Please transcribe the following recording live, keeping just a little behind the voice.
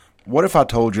What if I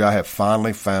told you I have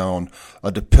finally found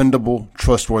a dependable,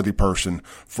 trustworthy person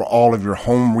for all of your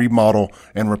home remodel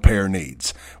and repair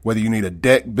needs? Whether you need a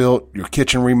deck built, your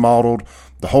kitchen remodeled,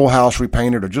 the whole house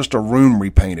repainted, or just a room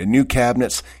repainted, new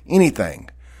cabinets, anything.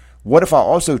 What if I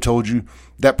also told you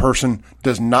that person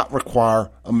does not require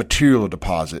a material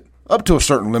deposit, up to a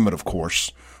certain limit, of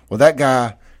course? Well, that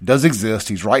guy does exist.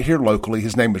 He's right here locally.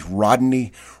 His name is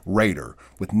Rodney Rader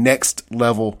with Next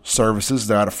Level Services.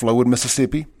 They're out of Flowood,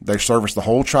 Mississippi. They service the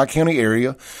whole Tri-County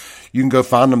area. You can go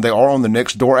find them. They are on the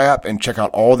Nextdoor app and check out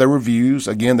all their reviews.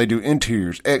 Again, they do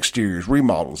interiors, exteriors,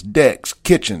 remodels, decks,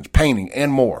 kitchens, painting,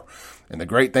 and more. And the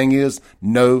great thing is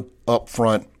no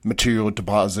upfront material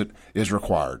deposit is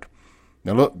required.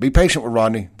 Now look, be patient with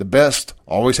Rodney. The best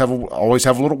always have a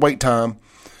little wait time.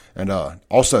 And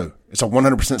also, it's a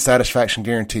 100% satisfaction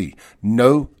guarantee.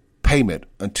 No payment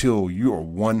until you are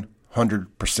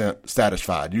 100%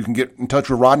 satisfied. You can get in touch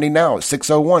with Rodney now at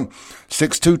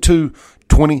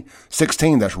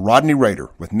 601-622-2016. That's Rodney Rader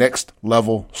with Next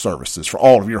Level Services for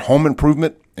all of your home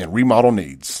improvement and remodel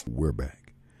needs. We're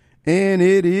back. And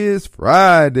it is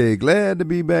Friday. Glad to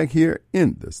be back here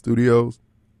in the studios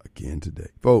again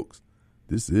today. Folks,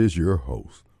 this is your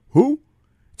host. Who?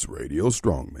 It's Radio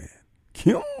Strongman.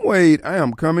 Kim Wade. I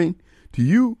am coming to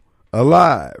you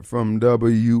alive from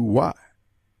WYAB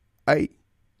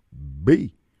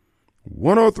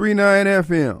 1039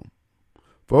 FM.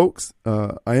 Folks,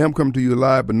 I am coming to you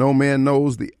live, but no man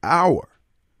knows the hour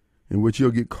in which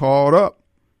you'll get caught up.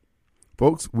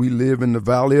 Folks, we live in the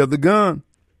Valley of the Gun,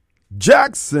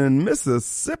 Jackson,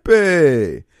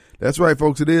 Mississippi. That's right,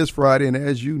 folks. It is Friday, and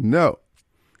as you know,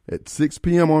 at 6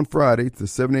 p.m. on Friday to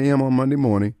 7 a.m. on Monday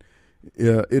morning,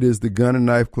 it is the Gun and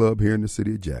Knife Club here in the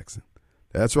city of Jackson.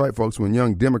 That's right, folks. When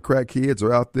young Democrat kids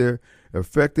are out there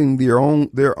affecting their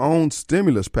own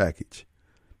stimulus package,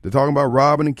 they're talking about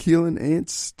robbing and killing and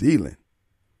stealing.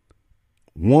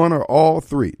 One or all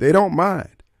three. They don't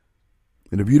mind.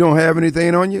 And if you don't have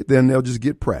anything on you, then they'll just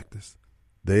get practice.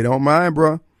 They don't mind,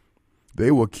 bruh. They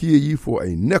will kill you for a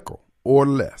nickel or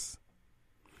less.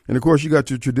 And, of course, you got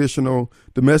your traditional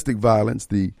domestic violence,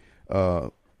 the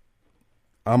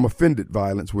I'm offended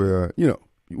violence where, you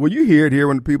hear it here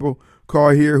when the people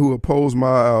call here who oppose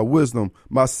my wisdom,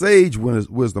 my sage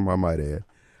wisdom, I might add,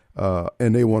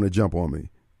 and they want to jump on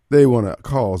me. They want to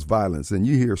cause violence. And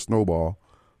you hear Snowball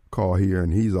call here,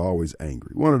 and he's always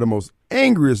angry. One of the most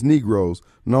angriest Negroes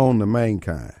known to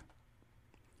mankind.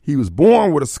 He was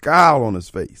born with a scowl on his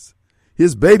face.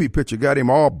 His baby picture got him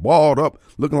all balled up,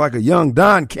 looking like a young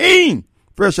Don King,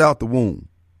 fresh out the womb.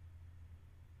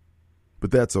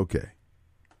 But that's okay,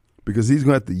 because he's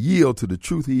going to have to yield to the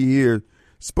truth he hears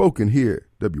spoken here,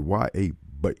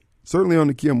 WYAB, certainly on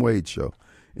the Kim Wade Show.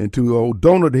 And to old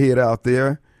donut head out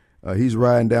there, he's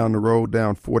riding down the road,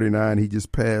 down 49. He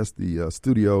just passed the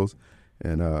studios.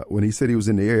 And when he said he was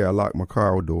in the area, I locked my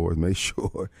car doors, made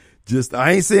sure.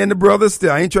 I ain't saying the brother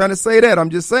still. I ain't trying to say that. I'm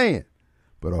just saying.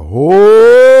 But a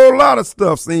whole lot of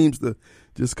stuff seems to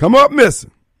just come up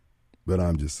missing. But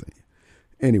I'm just saying.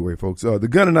 Anyway, folks, the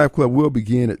Gun and Knife Club will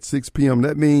begin at 6 p.m.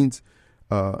 That means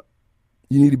you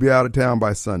need to be out of town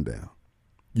by sundown.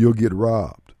 You'll get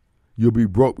robbed. You'll be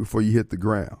broke before you hit the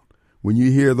ground. When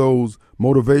you hear those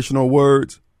motivational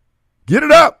words, get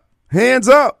it up, hands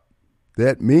up,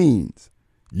 that means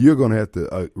you're going to have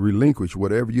to relinquish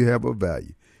whatever you have of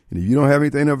value. And if you don't have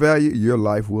anything of value, your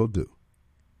life will do.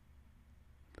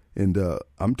 And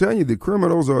I'm telling you, the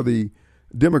criminals or the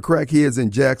Democrat heads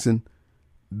in Jackson,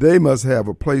 they must have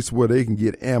a place where they can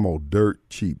get ammo dirt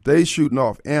cheap. They shooting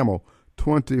off ammo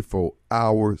 24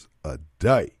 hours a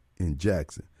day in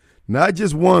Jackson. Not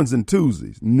just ones and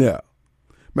twosies. No.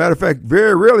 Matter of fact,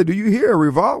 very rarely do you hear a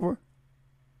revolver.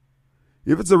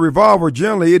 If it's a revolver,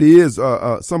 generally it is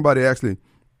somebody actually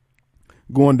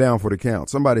going down for the count.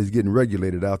 Somebody's getting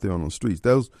regulated out there on the streets.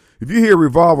 If you hear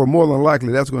revolver, more than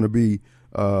likely that's going to be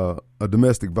a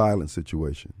domestic violence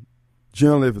situation.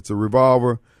 Generally, if it's a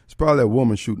revolver, it's probably a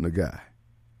woman shooting a guy.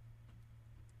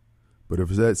 But if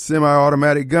it's that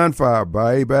semi-automatic gunfire,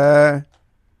 baby,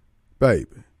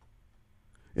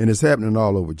 and it's happening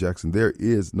all over Jackson, there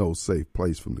is no safe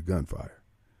place from the gunfire.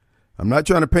 I'm not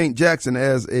trying to paint Jackson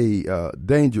as a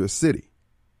dangerous city.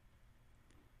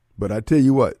 But I tell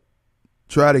you what,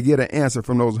 try to get an answer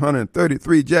from those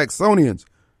 133 Jacksonians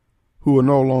who are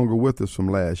no longer with us from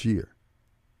last year.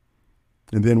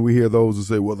 And then we hear those who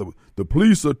say, well, the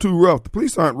police are too rough. The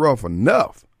police aren't rough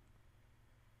enough.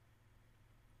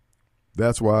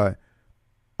 That's why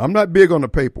I'm not big on the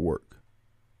paperwork.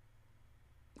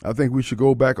 I think we should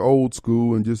go back old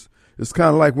school and it's kind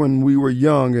of like when we were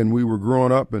young and we were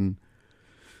growing up and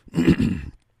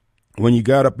when you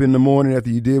got up in the morning after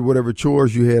you did whatever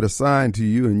chores you had assigned to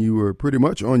you and you were pretty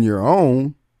much on your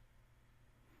own,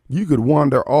 you could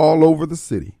wander all over the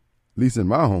city, at least in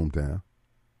my hometown.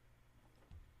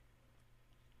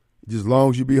 Just as long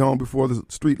as you be home before the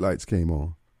street lights came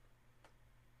on.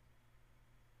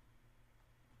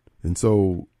 And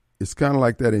so it's kind of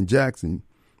like that in Jackson.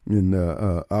 And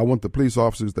I want the police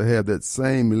officers to have that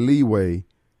same leeway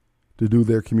to do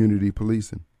their community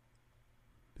policing.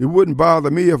 It wouldn't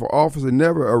bother me if an officer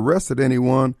never arrested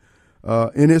anyone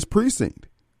in his precinct.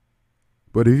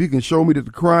 But if he can show me that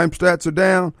the crime stats are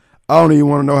down, I don't even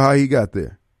want to know how he got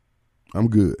there. I'm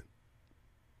good.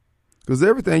 Because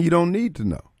everything you don't need to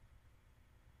know.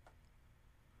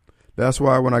 That's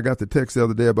why when I got the text the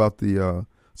other day about the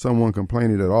someone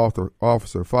complaining that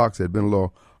Officer Fox had been a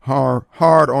little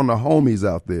hard on the homies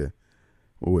out there.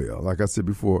 Well, like I said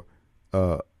before,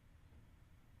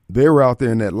 they were out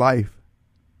there in that life,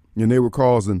 and they were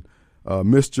causing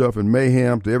mischief and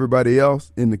mayhem to everybody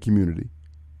else in the community.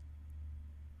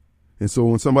 And so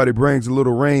when somebody brings a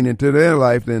little rain into their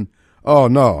life, then, oh,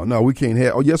 no, we can't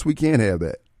have, oh, yes, we can have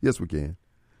that. Yes, we can.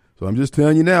 So I'm just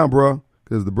telling you now, bro,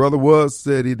 because the brother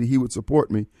said he would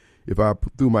support me if I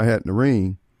threw my hat in the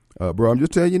ring. Bro, I'm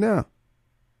just telling you now.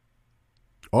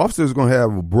 Officers are going to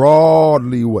have a broad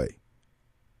leeway.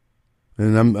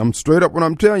 And I'm straight up when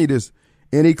I'm telling you this.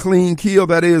 Any clean kill,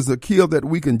 that is a kill that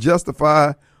we can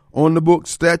justify on the book,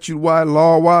 statute-wise,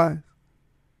 law-wise.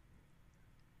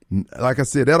 Like I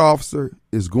said, that officer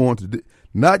is going to,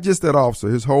 not just that officer,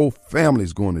 his whole family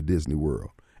is going to Disney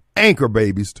World. Anchor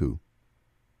babies, too.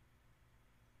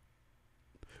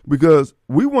 Because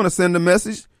we want to send a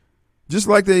message just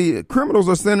like the criminals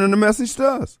are sending a message to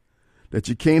us, that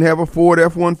you can't have a Ford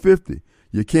F-150.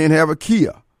 You can't have a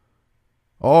Kia.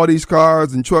 All these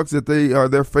cars and trucks that they are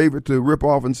their favorite to rip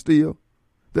off and steal,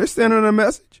 they're sending a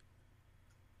message.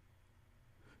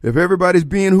 If everybody's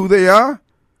being who they are,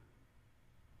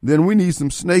 then we need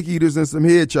some snake eaters and some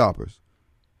head choppers.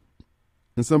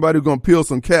 And somebody who's going to peel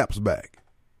some caps back.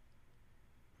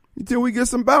 Until we get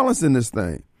some balance in this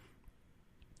thing.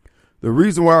 The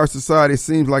reason why our society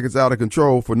seems like it's out of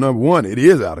control, for number one, it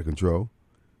is out of control,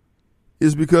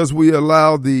 is because we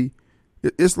allow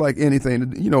it's like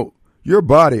anything, you know,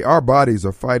 our bodies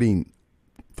are fighting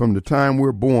from the time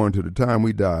we're born to the time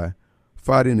we die,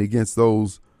 fighting against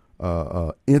those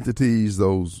entities,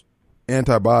 those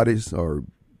antibodies or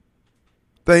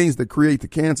things that create the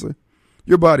cancer.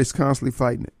 Your body's constantly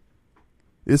fighting it.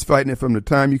 It's fighting it from the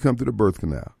time you come through the birth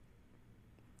canal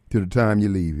to the time you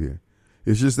leave here.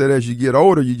 It's just that as you get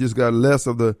older, you just got less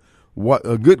of the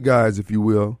good guys, if you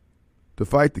will, to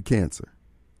fight the cancer.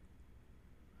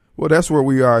 Well, that's where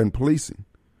we are in policing.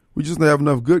 We just don't have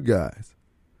enough good guys.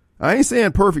 I ain't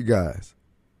saying perfect guys,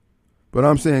 but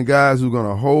I'm saying guys who are going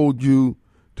to hold you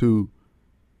to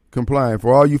complying.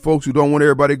 For all you folks who don't want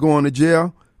everybody going to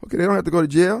jail, okay, they don't have to go to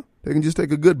jail. They can just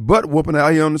take a good butt whooping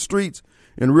out here on the streets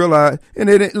and realize, and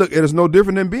look, it is no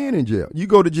different than being in jail. You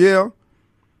go to jail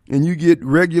and you get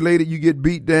regulated, you get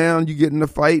beat down, you get in a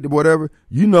fight or whatever.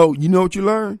 You know what you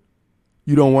learn.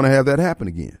 You don't want to have that happen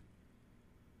again.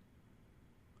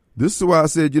 This is why I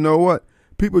said, you know what?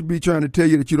 People would be trying to tell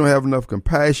you that you don't have enough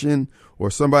compassion or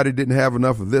somebody didn't have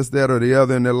enough of this, that, or the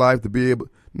other in their life to be able.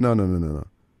 No.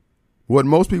 What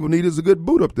most people need is a good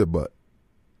boot up their butt.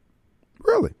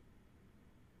 Really.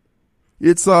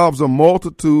 It solves a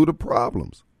multitude of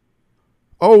problems.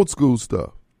 Old school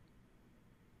stuff.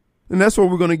 And that's what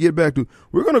we're going to get back to.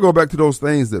 We're going to go back to those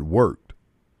things that worked.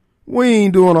 We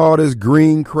ain't doing all this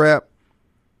green crap.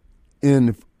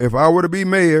 And if I were to be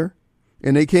mayor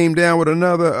and they came down with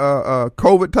another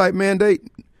COVID type mandate,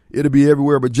 it'll be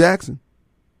everywhere but Jackson.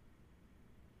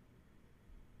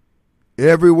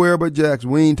 Everywhere but Jackson.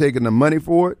 We ain't taking the money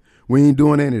for it. We ain't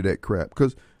doing any of that crap.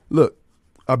 Because, look,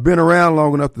 I've been around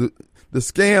long enough. The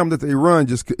scam that they run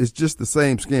it's just the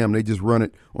same scam. They just run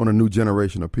it on a new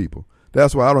generation of people.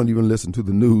 That's why I don't even listen to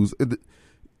the news.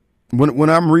 When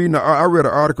I'm reading, I read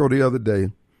an article the other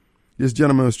day. This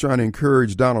gentleman was trying to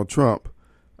encourage Donald Trump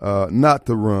not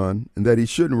to run and that he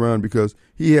shouldn't run because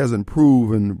he hasn't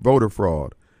proven voter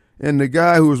fraud. And the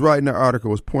guy who was writing the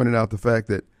article was pointing out the fact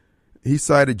that he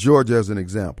cited Georgia as an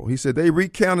example. He said they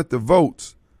recounted the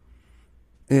votes,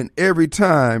 and every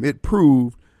time it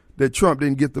proved that Trump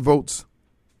didn't get the votes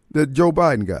that Joe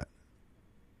Biden got.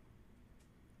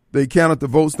 They counted the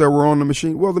votes that were on the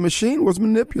machine. Well, the machine was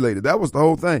manipulated. That was the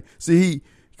whole thing. See, he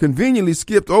conveniently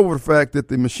skipped over the fact that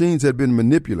the machines had been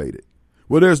manipulated.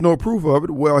 Well, there's no proof of it.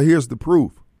 Well, here's the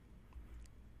proof.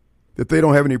 That they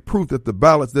don't have any proof that the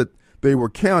ballots that they were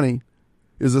counting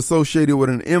is associated with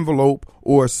an envelope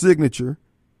or a signature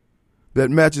that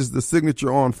matches the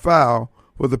signature on file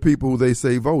for the people who they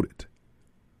say voted.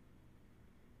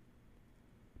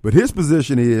 But his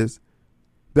position is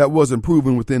that wasn't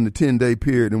proven within the 10-day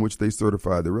period in which they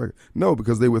certified the record. No,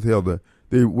 because they withheld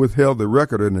the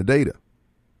record and the data.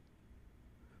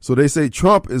 So they say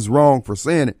Trump is wrong for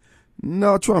saying it.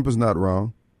 No, Trump is not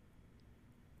wrong.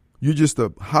 You're just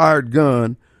a hired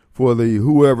gun for the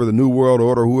New World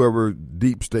Order, whoever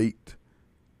deep state.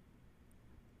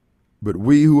 But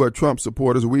we who are Trump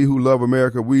supporters, we who love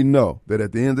America, we know that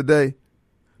at the end of the day,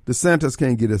 DeSantis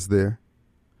can't get us there.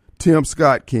 Tim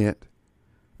Scott can't.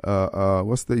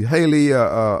 Nikki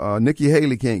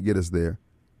Haley can't get us there.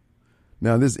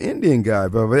 Now, this Indian guy,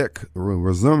 Vivek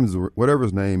Ramaswamy, whatever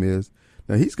his name is,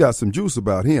 now he's got some juice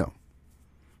about him.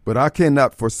 But I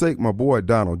cannot forsake my boy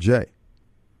Donald J.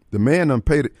 The man done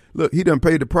paid it. Look, he done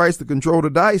paid the price to control the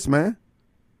dice, man.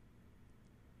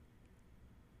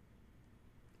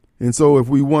 And so if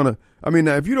we want to,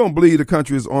 now, if you don't believe the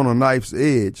country is on a knife's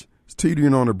edge, it's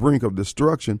teetering on the brink of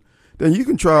destruction, then you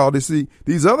can try all this. See,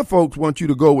 these other folks want you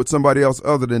to go with somebody else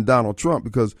other than Donald Trump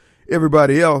because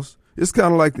everybody else, it's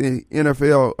kind of like the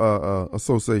NFL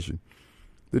association.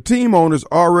 The team owners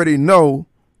already know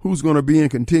who's going to be in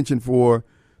contention for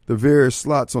the various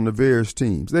slots on the various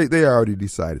teams. They already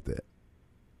decided that.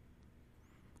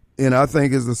 And I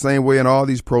think it's the same way in all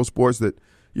these pro sports that,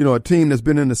 a team that's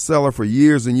been in the cellar for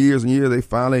years and years and years, they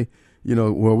finally, we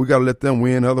got to let them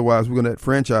win. Otherwise, that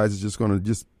franchise is just going to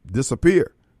just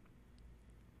disappear.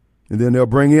 And then they'll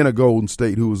bring in a Golden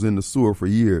State who was in the sewer for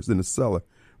years, in the cellar,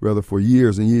 rather, for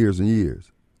years and years and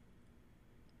years.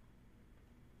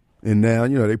 And now,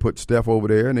 they put Steph over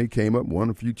there and they came up, won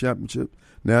a few championships.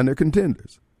 Now they're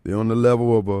contenders. They're on the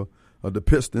level of the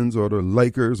Pistons or the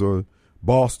Lakers or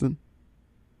Boston.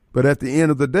 But at the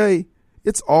end of the day,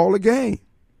 it's all a game.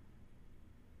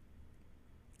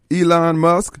 Elon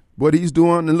Musk, what he's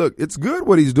doing, and look, it's good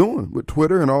what he's doing with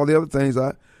Twitter and all the other things.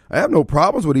 I have no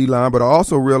problems with Elon, but I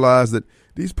also realize that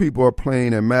these people are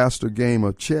playing a master game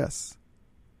of chess.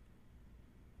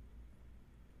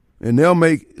 And they'll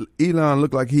make Elon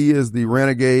look like he is the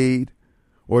renegade,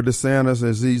 or DeSantis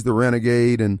as he's the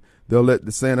renegade, and they'll let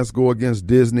DeSantis go against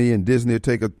Disney, and Disney will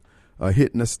take a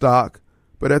hit in the stock.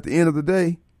 But at the end of the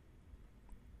day,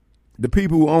 the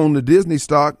people who own the Disney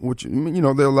stock, which, there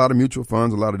are a lot of mutual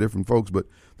funds, a lot of different folks, but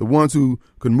the ones who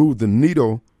can move the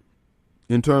needle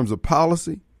in terms of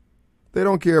policy, they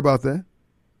don't care about that.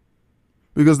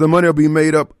 Because the money will be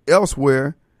made up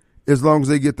elsewhere as long as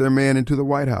they get their man into the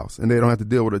White House and they don't have to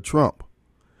deal with a Trump.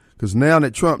 Because now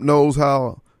that Trump knows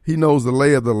he knows the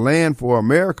lay of the land for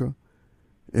America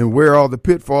and where all the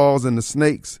pitfalls and the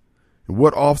snakes and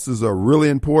what offices are really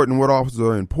important and what offices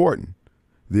are important.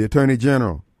 The Attorney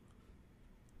General,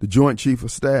 the Joint Chief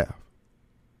of Staff,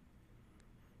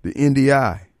 the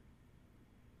NDI,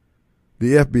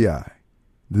 the FBI,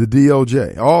 the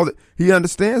DOJ, he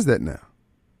understands that now.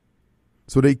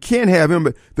 So they can't have him,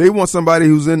 but they want somebody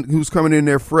who's coming in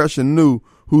there fresh and new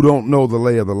who don't know the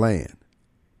lay of the land.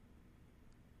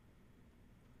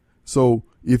 So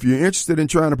if you're interested in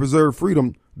trying to preserve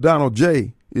freedom, Donald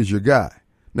J. is your guy.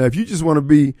 Now, if you just want to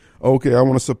be, okay, I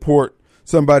want to support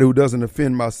somebody who doesn't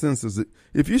offend my senses,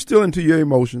 if you're still into your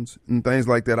emotions and things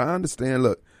like that, I understand.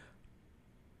 Look,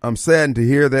 I'm saddened to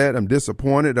hear that. I'm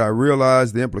disappointed. I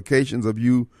realize the implications of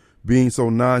you being so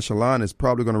nonchalant is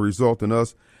probably going to result in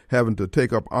us having to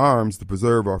take up arms to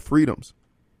preserve our freedoms.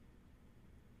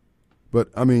 But,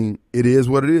 it is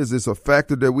what it is. It's a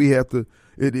factor that we have to,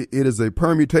 it is a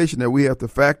permutation that we have to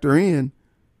factor in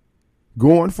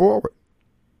going forward.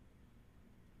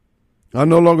 I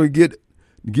no longer get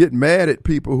mad at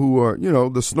people who are,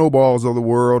 the snowballs of the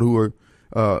world who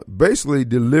are basically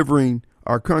delivering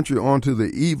our country onto the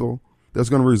evil that's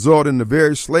going to result in the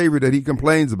very slavery that he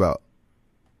complains about.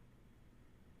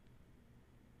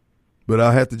 But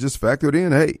I have to just factor it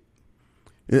in. Hey,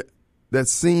 that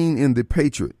scene in The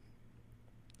Patriot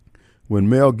when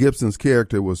Mel Gibson's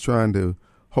character was trying to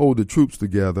hold the troops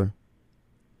together,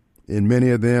 and many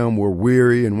of them were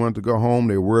weary and wanted to go home.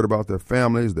 They were worried about their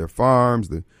families, their farms,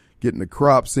 getting the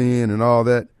crops in and all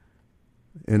that.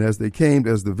 And as the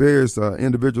various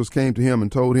individuals came to him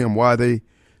and told him why they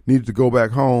needed to go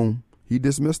back home, he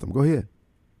dismissed them. Go ahead.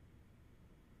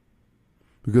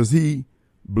 Because he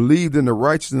believed in the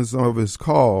righteousness of his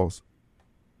cause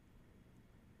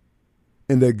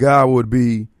and that God would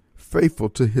be faithful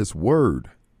to his word.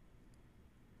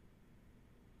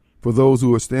 For those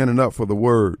who are standing up for the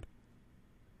word.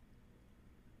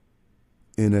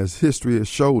 And as history has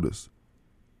showed us,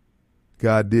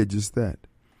 God did just that.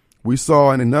 We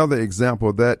saw in another example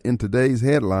of that in today's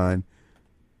headline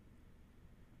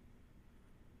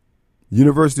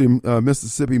University of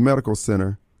Mississippi Medical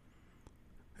Center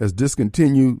has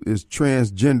discontinued its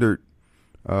transgendered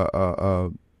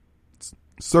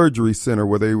surgery center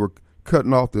where they were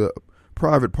cutting off the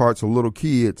private parts of little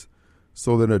kids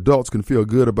so that adults can feel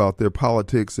good about their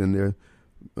politics and their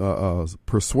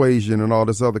persuasion and all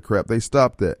this other crap. They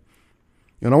stopped that.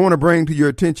 And I want to bring to your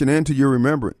attention and to your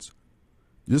remembrance,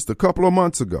 just a couple of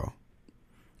months ago,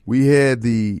 we had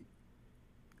the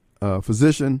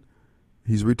physician,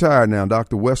 he's retired now,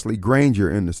 Dr. Wesley Granger,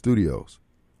 in the studios.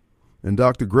 And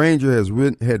Dr. Granger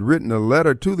had written a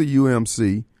letter to the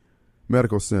UMC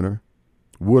Medical Center,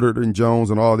 Woodard and Jones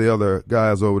and all the other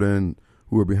guys over there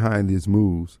who are behind these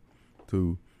moves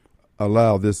to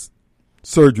allow this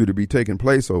surgery to be taking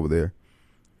place over there.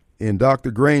 And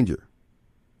Dr. Granger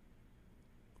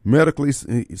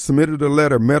submitted a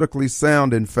letter medically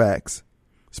sound in facts,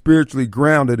 spiritually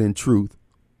grounded in truth,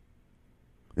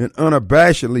 and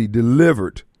unabashedly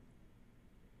delivered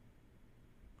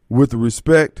with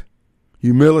respect,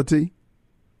 humility.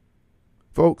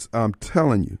 Folks, I'm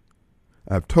telling you,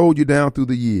 I've told you down through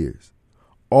the years,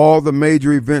 all the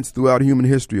major events throughout human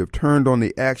history have turned on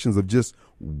the actions of just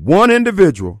one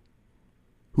individual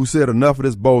who said enough of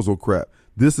this bozo crap.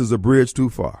 This is a bridge too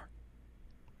far.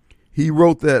 He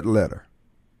wrote that letter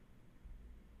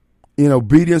in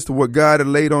obedience to what God had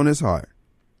laid on his heart.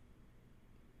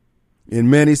 And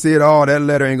many said, oh, that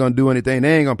letter ain't going to do anything.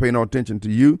 They ain't going to pay no attention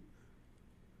to you.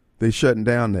 They shutting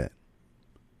down that.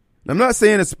 I'm not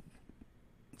saying it's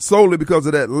solely because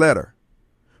of that letter,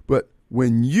 but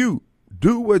when you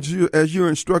do as you're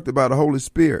instructed by the Holy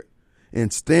Spirit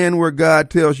and stand where God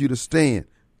tells you to stand,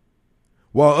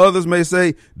 while others may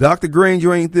say, Dr.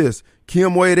 Granger ain't this,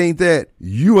 Kim Wade ain't that,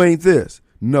 you ain't this.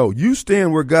 No, you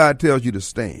stand where God tells you to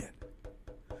stand.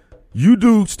 You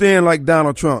do stand like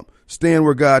Donald Trump. Stand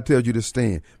where God tells you to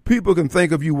stand. People can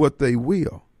think of you what they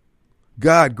will.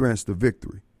 God grants the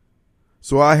victory.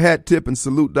 So I hat tip and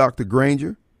salute Dr.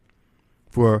 Granger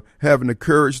for having the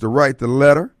courage to write the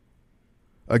letter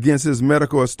against his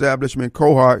medical establishment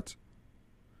cohorts.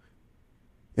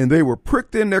 And they were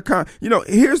pricked in their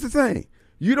here's the thing.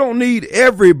 You don't need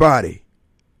everybody.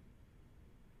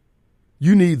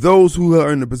 You need those who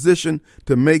are in the position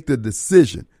to make the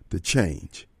decision to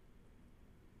change.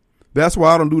 That's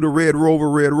why I don't do the Red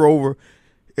Rover.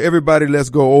 Everybody let's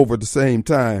go over at the same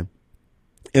time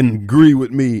and agree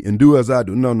with me and do as I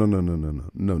do. No.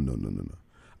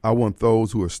 I want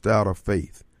those who are stout of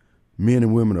faith, men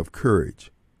and women of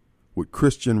courage, with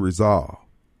Christian resolve.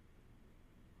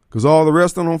 Because all the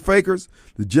rest of them fakers,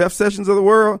 the Jeff Sessions of the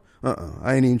world,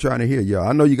 I ain't even trying to hear y'all.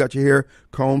 I know you got your hair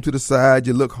combed to the side,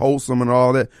 you look wholesome and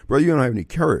all that, bro, you don't have any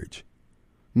courage.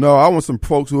 No, I want some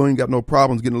folks who ain't got no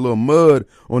problems getting a little mud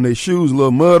on their shoes, a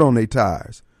little mud on their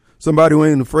tires. Somebody who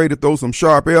ain't afraid to throw some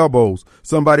sharp elbows.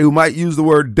 Somebody who might use the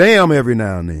word damn every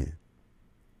now and then.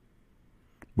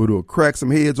 But who'll crack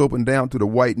some heads open down to the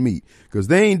white meat. Because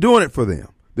they ain't doing it for them.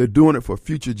 They're doing it for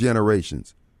future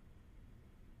generations.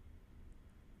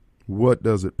 What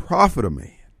does it profit a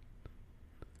man?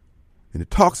 And it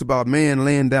talks about man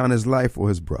laying down his life for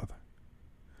his brother.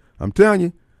 I'm telling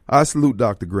you, I salute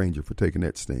Dr. Granger for taking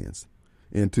that stance.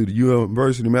 And to the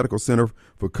University Medical Center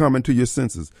for coming to your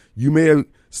senses. You may have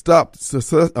stopped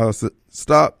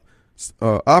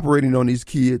operating on these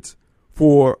kids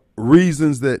for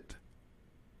reasons that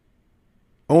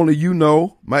only you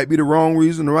know, might be the wrong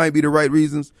reason, or might be the right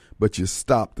reasons, but you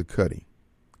stopped the cutting.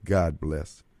 God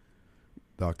bless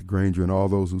Dr. Granger and all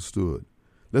those who stood.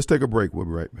 Let's take a break. We'll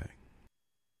be right back.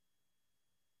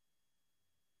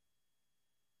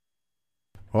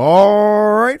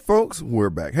 All right, folks, we're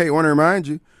back. Hey, I want to remind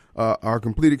you, our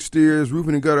Complete Exteriors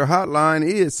Roofing and Gutter hotline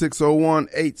is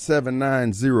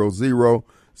 601-879-0002.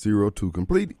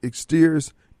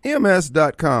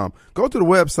 CompleteExteriorsMS.com. Go to the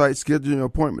website, schedule an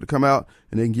appointment to come out,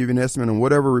 and they can give you an estimate on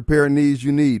whatever repair needs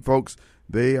you need. Folks,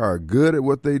 they are good at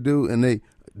what they do, and they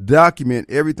document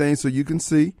everything so you can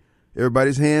see.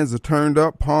 Everybody's hands are turned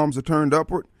up, palms are turned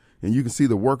upward, and you can see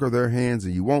the work of their hands,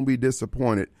 and you won't be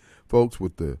disappointed, folks,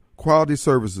 with the quality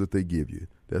services that they give you.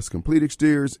 That's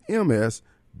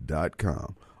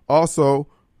CompleteExteriorsMS.com. Also,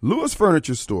 Lewis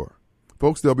Furniture Store.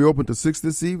 Folks, they'll be open to 6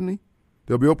 this evening.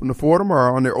 They'll be open to 4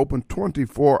 tomorrow, and they're open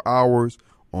 24 hours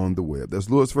on the web. That's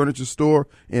Lewis Furniture Store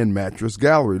and Mattress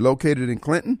Gallery, located in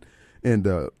Clinton. And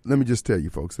let me just tell you,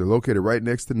 folks, they're located right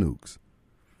next to Nukes.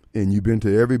 And you've been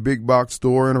to every big box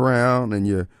store and around, and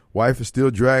your wife is still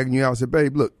dragging you out and say,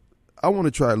 babe, look, I want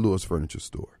to try Lewis Furniture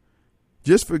Store.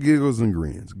 Just for giggles and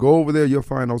grins. Go over there, you'll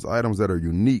find those items that are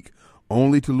unique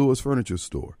only to Lewis Furniture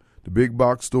Store. The big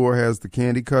box store has the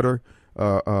candy cutter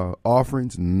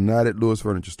offerings, not at Lewis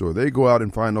Furniture Store. They go out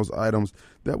and find those items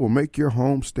that will make your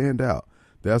home stand out.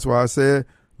 That's why I said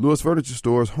Lewis Furniture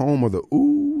Store is home of the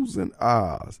oohs and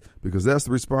ahs, because that's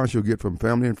the response you'll get from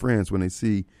family and friends when they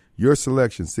see your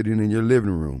selection sitting in your living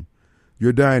room,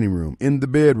 your dining room, in the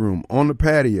bedroom, on the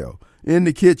patio, in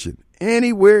the kitchen,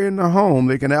 anywhere in the home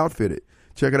they can outfit it.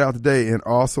 Check it out today. And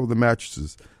also the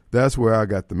mattresses. That's where I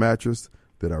got the mattress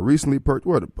that I recently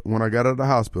purchased. When I got out of the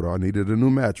hospital, I needed a new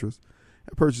mattress.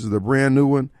 I purchased a brand new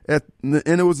one, and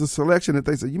it was a selection that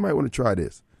they said, you might want to try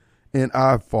this. And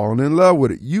I've fallen in love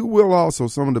with it. You will also.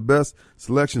 Some of the best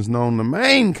selections known to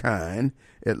mankind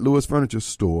at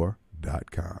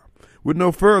LewisFurnitureStore.com. With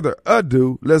no further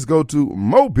ado, let's go to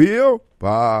Mobile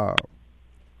Bob.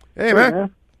 Hey,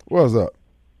 man. What's up?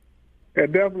 I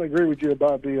definitely agree with you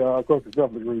about of course, I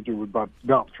definitely agree with you about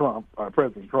Donald Trump,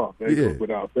 President Trump. That goes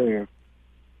without saying.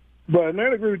 But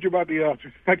I agree with you about I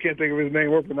can't think of his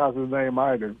name or pronounce his name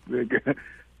either.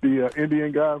 The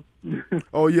Indian guy.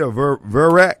 Oh, yeah,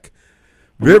 Vivek.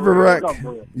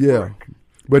 Yeah.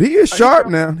 But he is sharp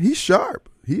now. He's sharp.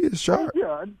 He is sharp.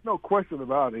 Yeah, no question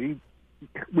about it.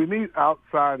 We need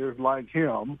outsiders like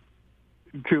him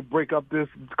to break up this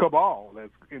cabal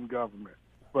that's in government.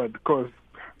 But, of course,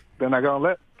 they're not going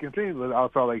to continue to let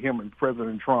outsiders like him and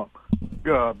President Trump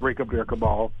break up their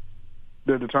cabal.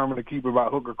 They're determined to keep it by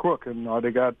hook or crook, and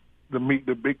they got the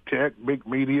big tech, big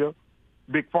media,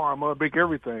 big pharma, big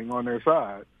everything on their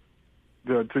side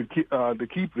to keep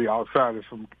the outsiders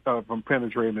from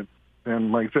penetrating it.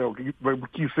 And like I said, we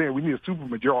keep saying we need a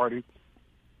supermajority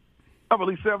of at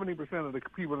least 70% of the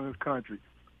people in this country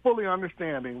fully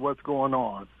understanding what's going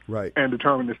on, right, and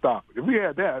determined to stop it. If we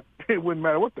had that, it wouldn't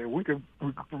matter what we could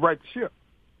right the ship.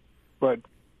 But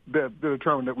they're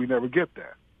determined that we never get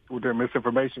that with their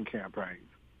misinformation campaigns.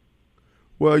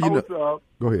 Well, go ahead. Sorry,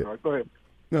 go ahead.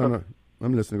 No,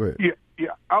 I'm listening. Go ahead.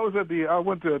 Yeah. I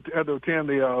went to attend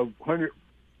the 100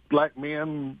 Black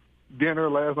Men dinner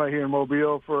last night here in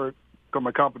Mobile because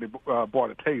my company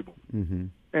bought a table,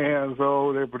 and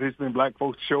so they're petitioning black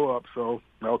folks to show up. So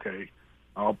okay,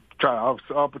 I'll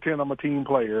pretend I'm a team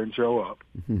player and show up.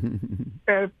 And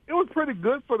it was pretty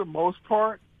good for the most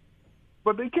part,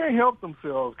 but they can't help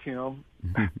themselves, Kim.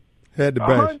 Had to bash.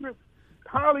 100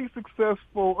 highly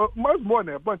successful, much more than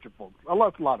that, a bunch of folks. I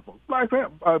lost a lot of folks, blacks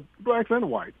and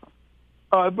whites,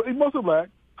 but mostly black,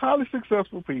 highly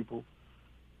successful people,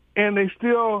 and they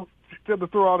still to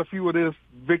throw out a few of this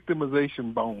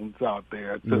victimization bones out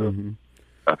there to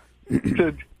I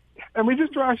mean,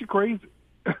 just drives you crazy.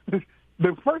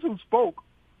 The person who spoke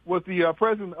was the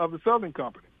president of the Southern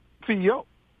Company, CEO,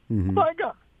 black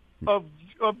guy of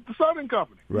the Southern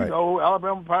Company. Right. You know,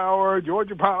 Alabama Power,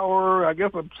 Georgia Power, I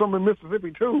guess some in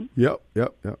Mississippi too. Yep.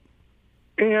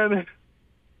 And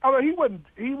I mean,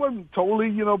 he wasn't totally,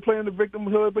 playing the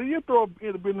victimhood, but he'd throw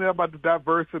it in there about the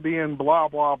diversity and blah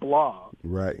blah blah.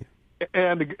 Right.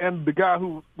 And the guy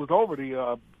who was over the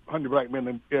 100 Black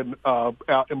Men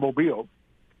out in Mobile.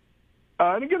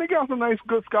 And again, they got some nice,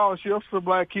 good scholarships for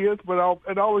black kids, but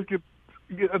it always give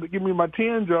me my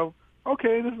tinge of,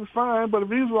 okay, this is fine, but if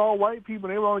these were all white people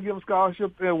and they were only giving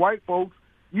scholarships to white folks,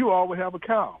 you all would have a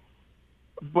cow.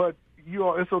 But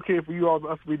it's okay for you all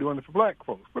us to be doing it for black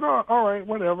folks. But all right,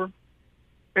 whatever.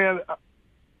 And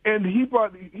he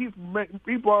brought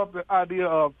up the idea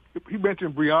of, he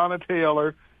mentioned Breonna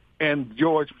Taylor and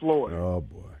George Floyd. Oh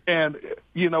boy. And,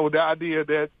 the idea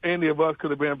that any of us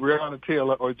could have been Breonna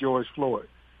Taylor or George Floyd.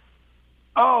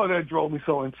 Oh, that drove me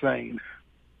so insane.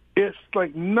 It's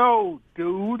like, no,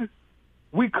 dude,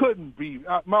 we couldn't be.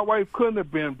 My wife couldn't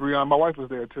have been Breonna. My wife was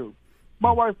there, too.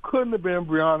 My wife couldn't have been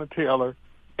Breonna Taylor,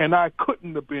 and I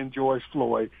couldn't have been George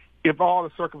Floyd if all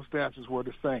the circumstances were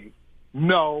the same.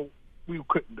 No, we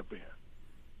couldn't have been.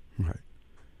 Right.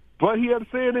 But he had to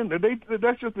say it in there.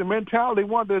 That's just the mentality. They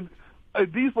wanted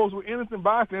these folks were innocent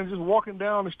bystanders just walking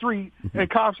down the street, and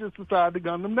cops just decided to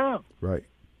gun them down. Right.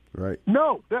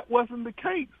 No, that wasn't the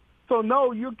case. So,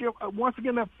 no, once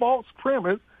again, that false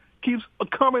premise keeps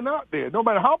coming out there. No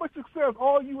matter how much success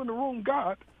all you in the room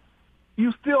got,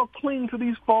 you still cling to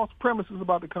these false premises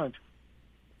about the country.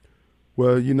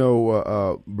 Well,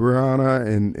 Breonna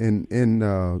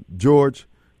and George,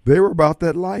 they were about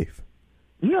that life.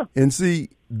 Yeah. And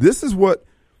see, this is what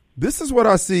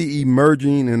I see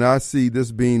emerging, and I see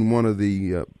this being one of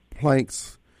the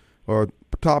planks or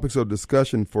topics of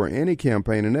discussion for any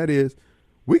campaign, and that is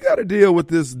we got to deal with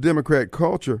this Democrat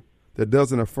culture that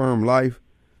doesn't affirm life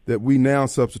that we now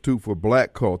substitute for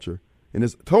black culture, and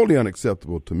it's totally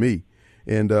unacceptable to me.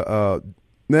 And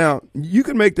now you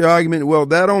can make the argument, well,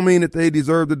 that don't mean that they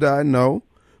deserve to die. No,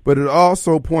 but it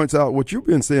also points out what you've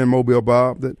been saying, Mobile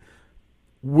Bob, that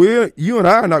you and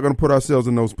I are not going to put ourselves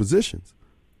in those positions.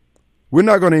 We're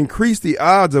not going to increase the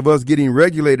odds of us getting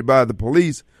regulated by the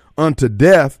police unto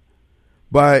death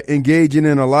by engaging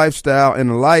in a lifestyle and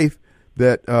a life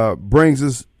that brings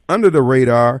us under the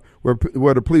radar,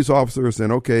 where the police officer is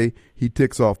saying, okay, he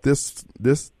ticks off this,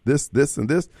 and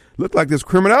this. Look like there's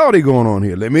criminality going on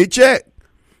here. Let me check.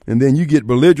 And then you get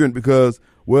belligerent because,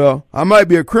 well, I might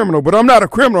be a criminal, but I'm not a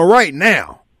criminal right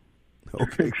now.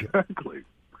 Okay. Exactly.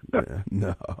 Yeah,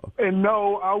 no. And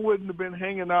no, I wouldn't have been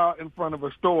hanging out in front of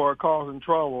a store causing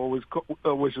trouble,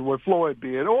 which is what Floyd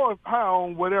did, or high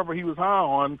on whatever he was high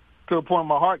on to the point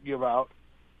my heart give out,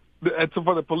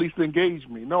 for the police to engage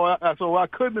me. No, so I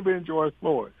couldn't have been George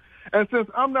Floyd. And since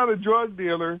I'm not a drug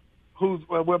dealer,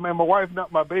 my wife,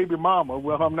 not my baby mama,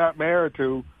 I'm not married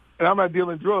to, and I'm not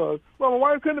dealing drugs, my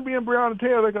wife couldn't be in Breonna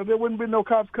Taylor because there wouldn't be no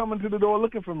cops coming to the door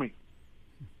looking for me.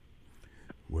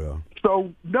 Well.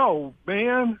 So, no,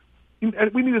 man,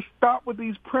 we need to stop with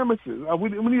these premises. We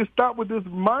need to stop with this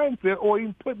mindset or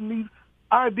even putting these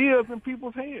ideas in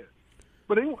people's heads.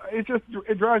 But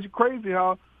it drives you crazy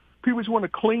how people just want to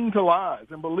cling to lies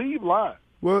and believe lies.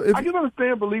 Well, I can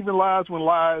understand believing lies when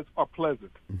lies are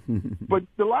pleasant. But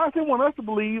the lies they want us to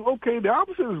believe, okay, the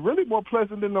opposite is really more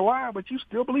pleasant than the lie, but you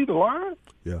still believe the lie?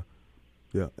 Yeah.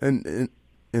 Yeah. And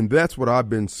that's what I've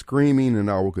been screaming, and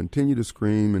I will continue to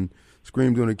scream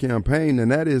during the campaign,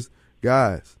 and that is,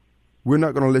 guys, we're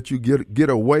not going to let you get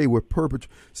away with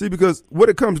See, because what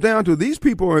it comes down to, these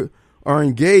people are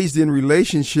engaged in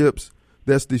relationships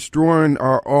that's destroying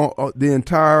the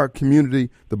entire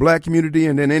community, the black community,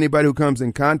 and then anybody who comes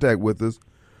in contact with us,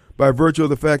 by virtue of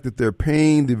the fact that they're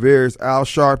paying the various Al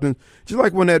Sharpton. Just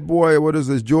like when that boy,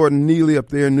 Jordan Neely up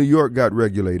there in New York got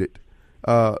regulated.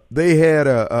 They had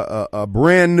a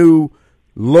brand new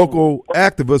local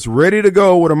activist ready to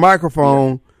go with a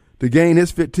microphone to gain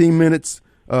his 15 minutes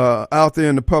out there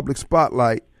in the public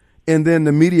spotlight. And then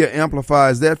the media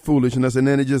amplifies that foolishness, and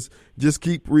then it just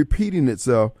keep repeating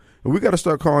itself. And we got to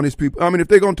start calling these people. I mean, if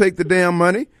they're going to take the damn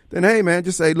money, then, hey, man,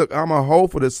 just say, look, I'm a hoe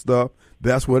for this stuff.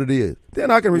 That's what it is. Then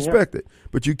I can respect it.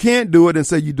 But you can't do it and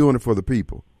say you're doing it for the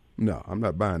people. No, I'm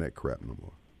not buying that crap no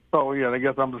more. Oh, yeah, I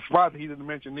guess I'm surprised he didn't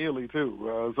mention Neely,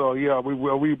 too. So, yeah,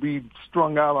 we be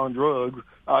strung out on drugs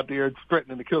out there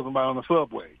threatening to kill somebody on the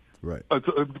subway. Right.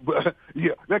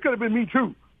 Yeah, that could have been me,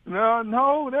 too.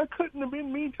 No, that couldn't have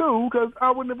been me, too, because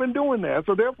I wouldn't have been doing that.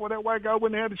 So, therefore, that white guy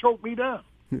wouldn't have had to choke me down.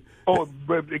 But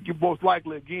most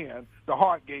likely, again, the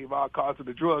heart gave out because of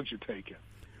the drugs you're taking.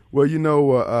 Well,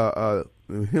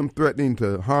 him threatening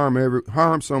to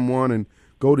harm someone and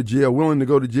go to jail, willing to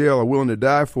go to jail or willing to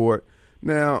die for it.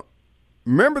 Now,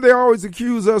 remember they always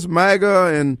accuse us,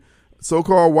 MAGA and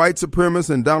so-called white supremacists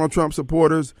and Donald Trump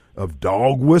supporters, of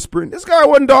dog whispering. This guy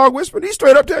wasn't dog whispering. He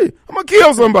straight up tell you, I'm going to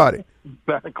kill somebody.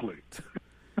 Exactly.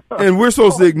 And we're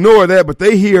supposed to ignore that, but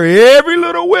they hear every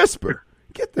little whisper.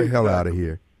 Get the hell out of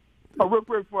here. Real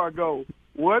quick before I go,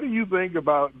 what do you think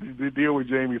about the deal with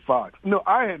Jamie Foxx? No,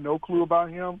 I had no clue about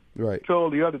him until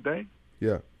the other day.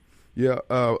 Yeah.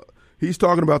 He's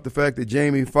talking about the fact that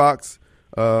Jamie Foxx,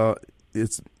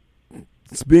 it's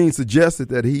being suggested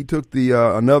that he took the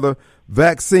another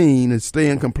vaccine and stay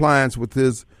in compliance with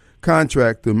his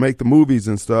contract to make the movies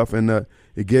and stuff, and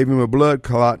it gave him a blood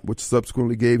clot, which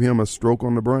subsequently gave him a stroke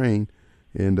on the brain,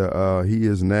 and he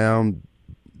is now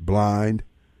blind,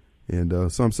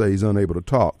 and some say he's unable to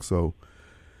talk. So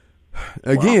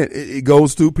again, it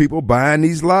goes to people buying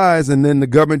these lies, and then the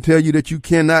government tell you that you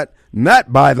cannot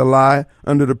not buy the lie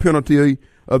under the penalty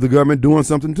of the government doing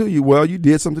something to you. Well, you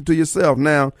did something to yourself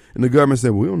now, and the government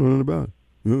said, well, we don't know nothing about it.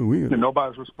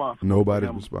 Nobody's responsible. Nobody's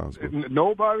responsible.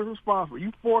 Nobody's responsible.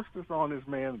 You forced this on this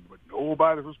man, but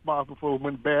nobody's responsible for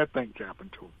when bad things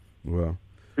happen to him. Well,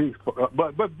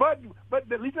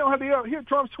 but at least they don't have to hear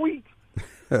Trump's tweets.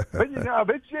 I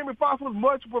bet Jamie Foxx would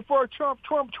much prefer Trump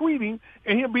tweeting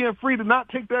and him being free to not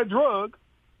take that drug,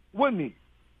 wouldn't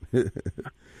he?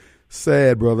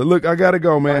 Sad, brother. Look, I got to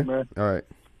go, man. All right.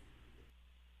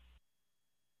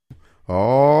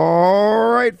 All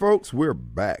right, folks, we're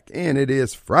back, and it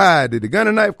is Friday. The Gun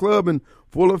and Knife Club in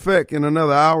full effect in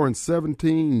another hour and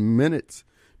 17 minutes.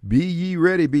 Be ye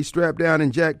ready. Be strapped down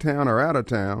in Jacktown or out of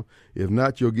town. If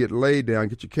not, you'll get laid down.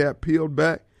 Get your cap peeled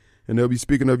back, and they'll be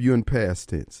speaking of you in past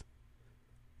tense.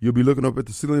 You'll be looking up at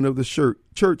the ceiling of the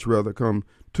church, come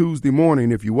Tuesday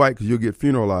morning if you're white, because you'll get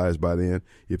funeralized by then.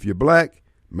 If you're black,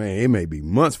 man, it may be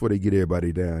months before they get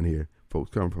everybody down here. Folks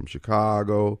come from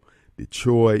Chicago,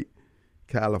 Detroit,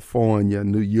 California,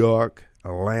 New York,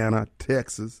 Atlanta,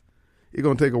 Texas. It's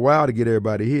going to take a while to get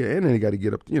everybody here, and then they got to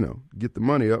get up, get the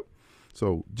money up.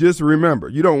 So just remember,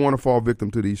 you don't want to fall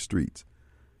victim to these streets.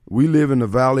 We live in the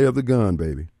valley of the gun,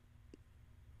 baby.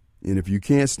 And if you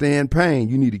can't stand pain,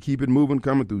 you need to keep it moving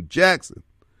coming through Jackson.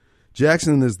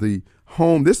 Jackson is the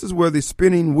home. This is where the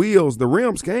spinning wheels, the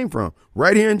rims came from,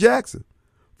 right here in Jackson.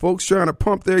 Folks trying to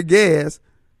pump their gas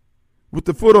with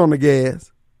the foot on the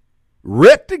gas,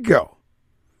 ready to go.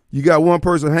 You got one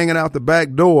person hanging out the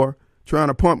back door trying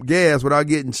to pump gas without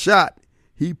getting shot.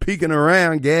 He peeking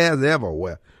around, gas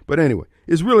everywhere. But anyway,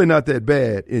 it's really not that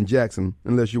bad in Jackson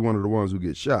unless you're one of the ones who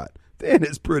get shot. Then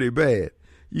it's pretty bad.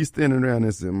 You standing around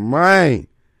and saying, man,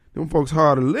 them folks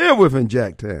hard to live with in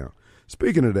Jacktown.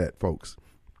 Speaking of that, folks,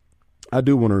 I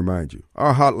do want to remind you,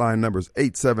 our hotline number is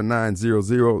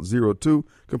 879-0002.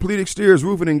 Complete Exteriors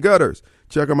Roofing and Gutters.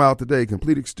 Check them out today.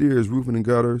 Complete Exteriors Roofing and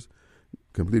Gutters.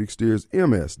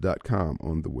 CompleteExteriorsMS.com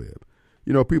on the web.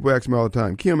 You know, people ask me all the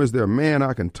time, Kim, is there a man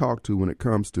I can talk to when it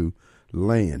comes to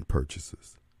land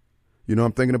purchases? You know,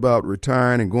 I'm thinking about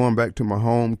retiring and going back to my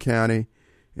home county,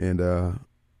 and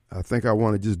I think I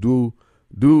want to just do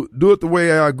it the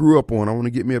way I grew up on. I want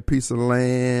to get me a piece of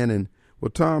land, and well,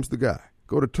 Tom's the guy.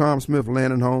 Go to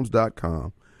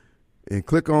TomSmithLandandHomes.com and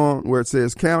click on where it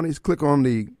says counties. Click on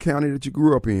the county that you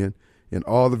grew up in and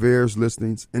all the various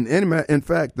listings. And in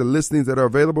fact, the listings that are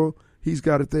available, he's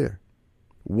got it there.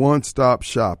 One-stop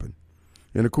shopping.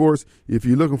 And, of course, if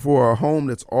you're looking for a home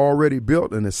that's already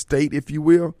built, an estate, if you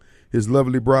will, his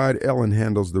lovely bride, Ellen,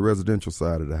 handles the residential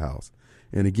side of the house.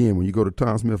 And, again, when you go to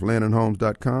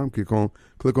TomSmithLandandHomes.com,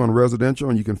 click on residential,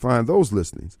 and you can find those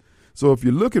listings. So if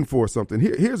you're looking for something,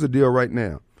 here's a deal right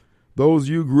now. Those of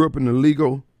you who grew up in the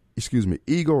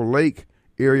Eagle Lake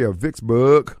area of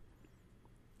Vicksburg,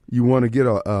 you want to get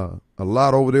a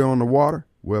lot over there on the water?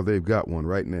 Well, they've got one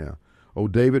right now.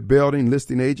 Old David Belding,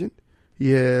 listing agent.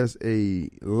 He has a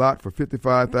lot for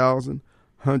 $55,000,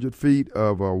 100 feet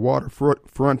of water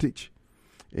frontage,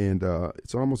 and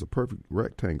it's almost a perfect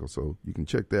rectangle, so you can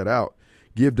check that out.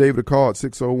 Give David a call at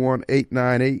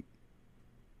 601-898-2772.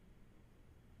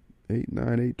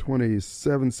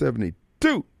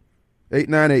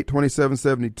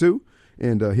 898-2772.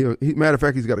 And matter of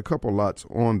fact, he's got a couple lots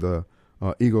on the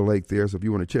Eagle Lake there, so if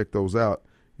you want to check those out,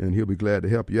 and he'll be glad to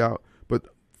help you out. But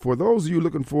for those of you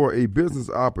looking for a business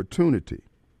opportunity,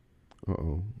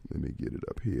 let me get it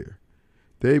up here.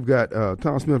 They've got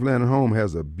Tom Smith Land and Home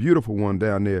has a beautiful one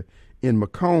down there in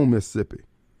Macomb, Mississippi.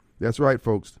 That's right,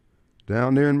 folks.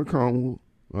 Down there in Macomb.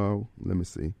 Oh, let me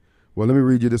see. Well, let me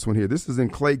read you this one here. This is in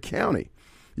Clay County.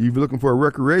 If you're looking for a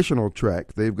recreational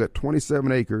tract, they've got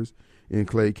 27 acres in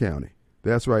Clay County.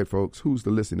 That's right, folks. Who's the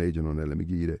listing agent on that? Let me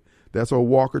give you that. That's old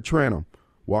Walker Tranum.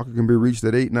 Walker can be reached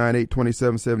at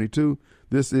 898-2772.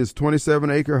 This is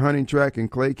 27-acre hunting tract in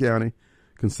Clay County.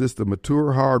 Consists of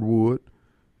mature hardwood,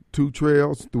 2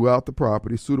 trails throughout the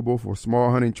property, suitable for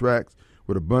small hunting tracts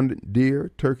with abundant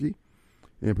deer, turkey,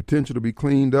 and potential to be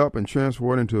cleaned up and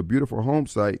transferred into a beautiful home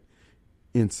site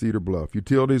in Cedar Bluff.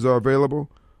 Utilities are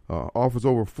available. Offers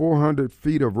over 400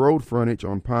 feet of road frontage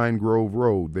on Pine Grove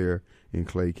Road there in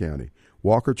Clay County.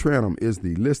 Walker Tranum is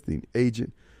the listing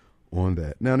agent on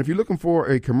that. Now, if you're looking for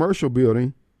a commercial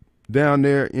building down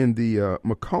there in the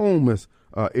McCombs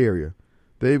area,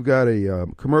 they've got a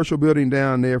commercial building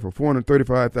down there for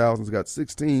 $435,000. It's got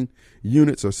 16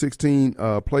 units or 16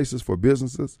 places for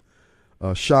businesses,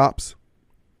 shops,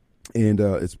 and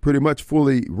it's pretty much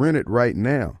fully rented right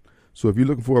now. So if you're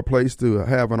looking for a place to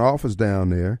have an office down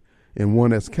there and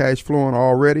one that's cash flowing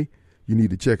already, you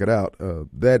need to check it out.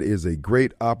 That is a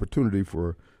great opportunity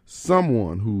for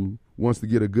someone who wants to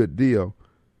get a good deal.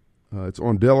 It's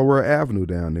on Delaware Avenue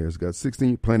down there. It's got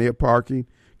plenty of parking,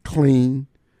 clean,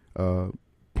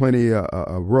 plenty of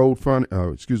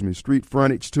street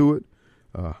frontage to it,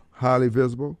 highly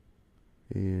visible.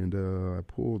 And I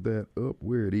pulled that up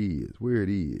where it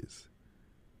is.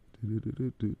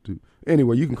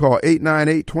 Anyway, you can call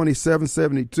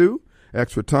 898-2772. Ask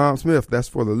for Tom Smith. That's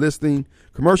for the listing,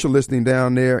 commercial listing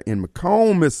down there in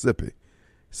Macomb, Mississippi.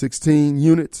 16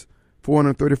 units,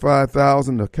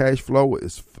 $435,000. The cash flow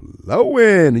is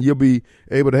flowing. You'll be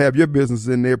able to have your business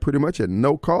in there pretty much at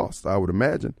no cost, I would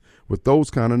imagine, with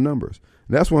those kind of numbers.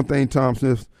 And that's one thing Tom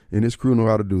Smith and his crew know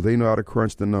how to do. They know how to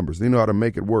crunch the numbers. They know how to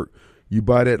make it work. You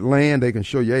buy that land, they can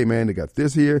show you, hey, man, they got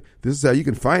this here. This is how you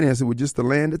can finance it with just the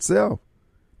land itself.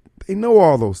 They know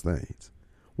all those things.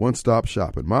 One-stop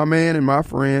shopping. My man and my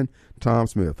friend, Tom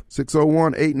Smith.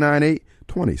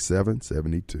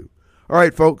 601-898-2772. All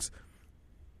right, folks.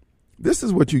 This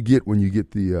is what you get when you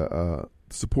get the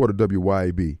support of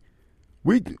WYAB.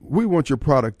 We want your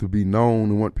product to be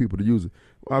known and want people to use it.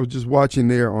 I was just watching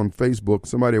there on Facebook,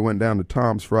 somebody went down to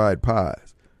Tom's Fried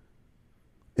Pies.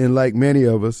 And like many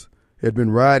of us, had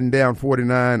been riding down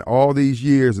 49 all these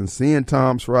years and seeing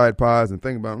Tom's Fried Pies and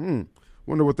thinking about,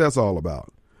 wonder what that's all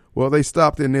about. Well, they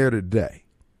stopped in there today,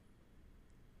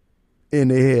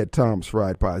 and they had Tom's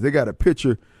Fried Pies. They got a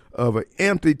picture of an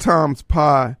empty Tom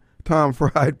Fried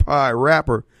Pie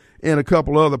wrapper and a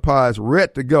couple other pies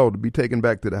ready to go to be taken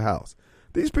back to the house.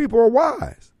 These people are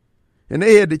wise. And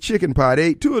they had the chicken pie. They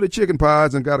ate 2 of the chicken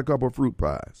pies and got a couple of fruit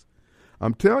pies.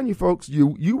 I'm telling you, folks, you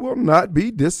will not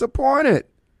be disappointed.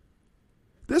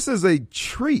 This is a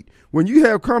treat. When you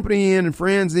have company in and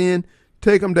friends in,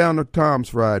 take them down to Tom's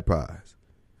Fried Pies.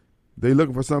 They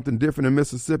looking for something different in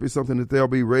Mississippi, something that they'll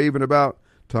be raving about.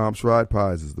 Tom's Fried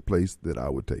Pies is the place that I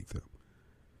would take them.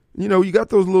 You know, you got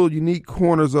those little unique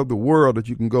corners of the world that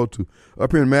you can go to.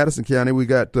 Up here in Madison County, we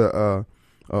got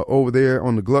over there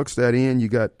on the Gluckstadt end, you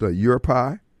got Your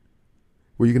Pie,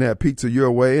 where you can have pizza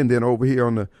your way. And then over here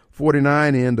on the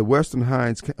 49 end, the Western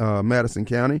Hines, Madison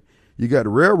County, you got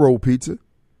Railroad Pizza.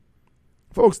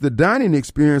 Folks, the dining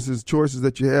experiences, choices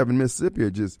that you have in Mississippi are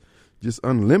just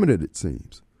unlimited, it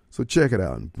seems. So check it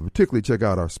out, and particularly check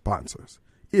out our sponsors,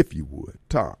 if you would,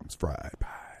 Tom's Fried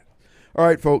Pie. All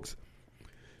right, folks.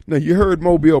 Now, you heard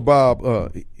Mobile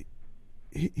Bob.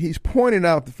 He's pointing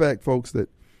out the fact, folks, that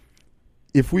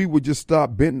if we would just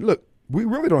stop bending, look, we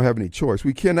really don't have any choice.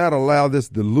 We cannot allow this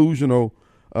delusional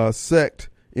sect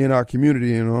in our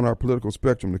community and on our political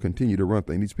spectrum to continue to run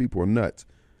things. These people are nuts.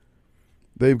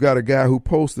 They've got a guy who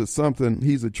posted something.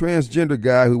 He's a transgender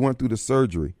guy who went through the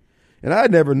surgery. And I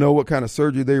never know what kind of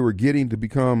surgery they were getting to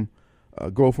become,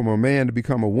 go from a man to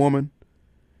become a woman.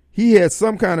 He had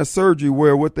some kind of surgery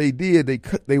where what they did,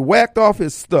 they whacked off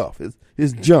his stuff,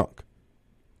 his junk.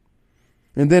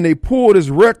 And then they pulled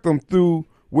his rectum through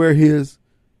where his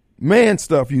man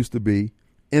stuff used to be,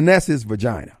 and that's his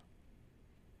vagina.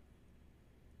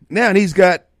 Now he's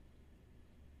got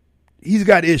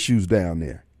issues down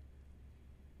there.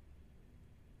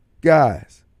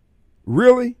 Guys,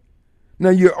 really? Now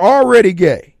you're already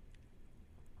gay.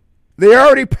 They're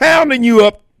already pounding you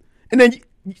up, and then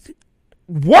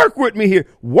work with me here.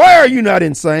 Why are you not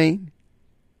insane?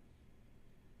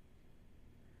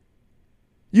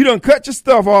 You done cut your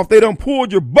stuff off. They done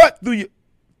pulled your butt through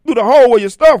the hole where your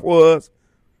stuff was,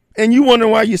 and you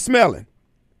wondering why you're smelling.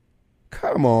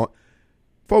 Come on.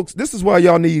 Folks, this is why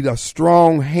y'all need a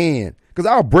strong hand, because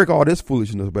I'll break all this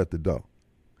foolishness up at the door.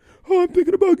 Oh, I'm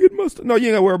thinking about getting my stuff. No, you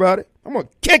ain't got to worry about it. I'm going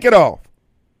to kick it off.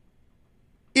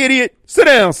 Idiot, sit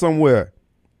down somewhere.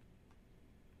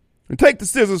 And take the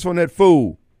scissors from that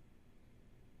fool.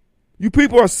 You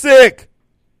people are sick.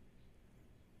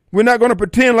 We're not going to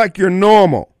pretend like you're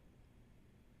normal.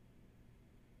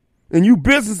 And you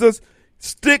businesses,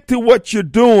 stick to what you're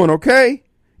doing, okay?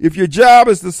 If your job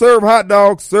is to serve hot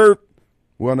dogs,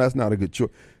 well, that's not a good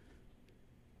choice.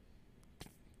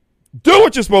 Do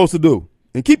what you're supposed to do.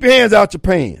 And keep your hands out your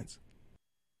pants.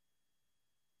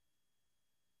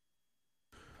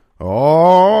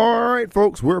 All right,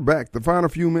 folks, we're back. The final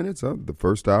few minutes of the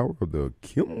first hour of the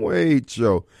Kim Wade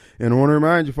Show. And I want to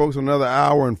remind you, folks, another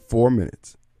hour and 4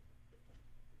 minutes.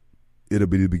 It'll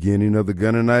be the beginning of the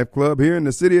Gun and Knife Club here in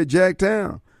the city of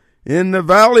Jacktown, in the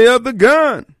Valley of the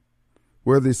Gun,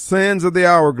 where the sands of the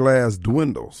hourglass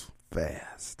dwindles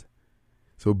fast.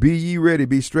 So be ye ready.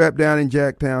 Be strapped down in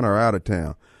Jacktown or out of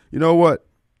town. You know what?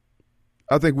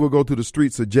 I think we'll go to the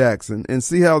streets of Jackson and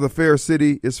see how the fair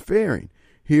city is faring.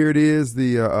 Here it is,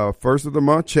 the first of the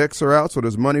month. Checks are out, so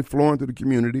there's money flowing through the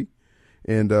community.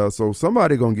 And so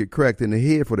somebody going to get cracked in the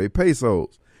head for their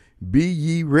pesos. Be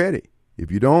ye ready.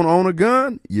 If you don't own a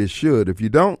gun, you should. If you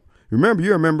don't, remember,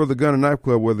 you're a member of the Gun and Knife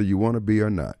Club, whether you want to be or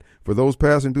not. For those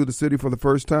passing through the city for the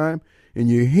first time, and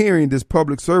you're hearing this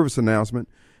public service announcement,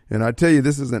 and I tell you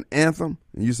this is an anthem,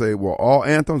 and you say, well, all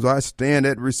anthems, I stand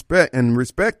at respect and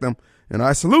respect them, and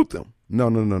I salute them. No,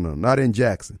 not in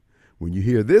Jackson. When you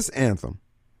hear this anthem,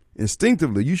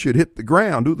 instinctively you should hit the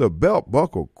ground, do the belt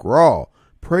buckle crawl,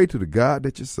 pray to the God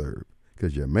that you serve,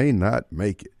 because you may not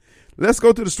make it. Let's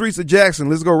go to the streets of Jackson.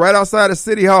 Let's go right outside of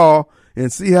City Hall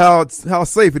and see how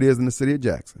safe it is in the city of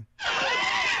Jackson.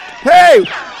 Hey,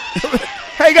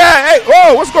 hey guy, hey,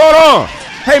 whoa, what's going on?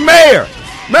 Hey, Mayor,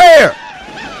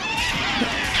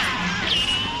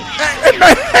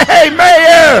 hey,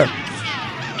 Mayor,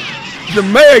 the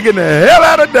mayor getting the hell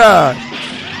out of Dodge.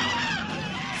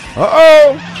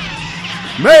 Uh-oh,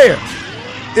 Mayor,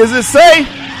 is it safe?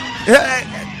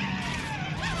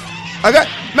 I got,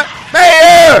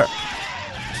 Mayor,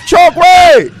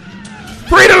 Chalkway,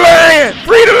 free the land,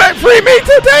 free me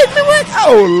to take me with.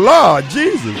 Oh, Lord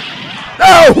Jesus.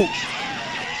 No.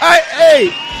 Hey,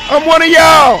 I'm one of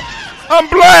y'all. I'm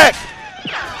black.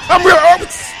 I'm real.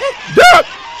 Duck.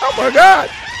 Oh, my God.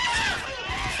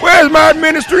 Where's my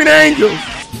ministering angels?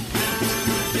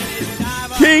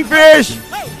 Kingfish,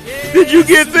 did you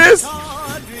get this?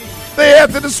 They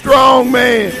after the strong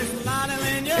man.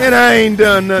 And I ain't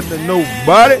done nothing to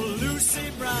nobody.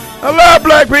 I love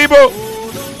black people.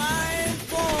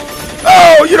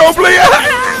 Oh, you don't believe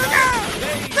it?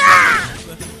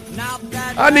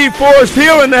 I need Forrest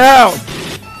Hill in the house.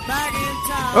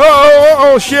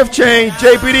 Shift change.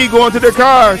 JPD going to their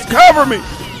cars. Cover me.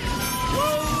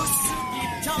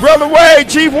 Brother Wade,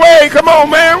 Chief Wade, come on,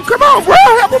 man. Come on, bro.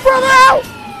 Help a brother out.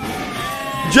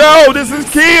 Joe, this is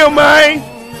Kim, man.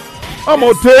 I'm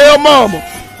going to tell mama.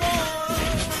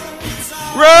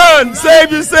 Run,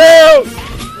 save yourself.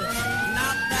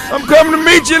 I'm coming to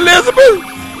meet you, Elizabeth.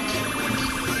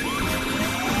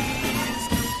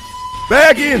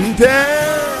 Back in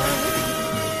town.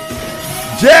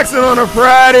 Jackson on a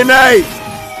Friday night.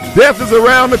 Death is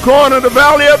around the corner, the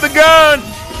valley of the gun.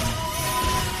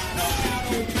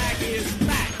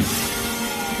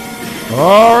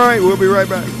 All right, we'll be right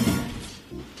back.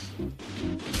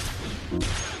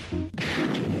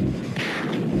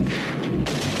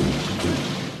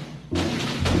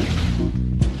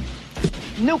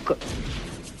 Nuka.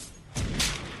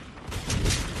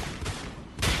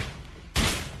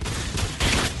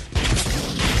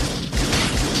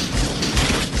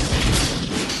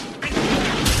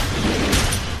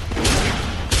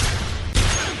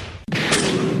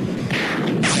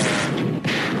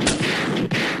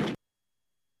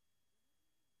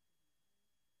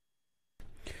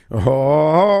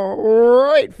 All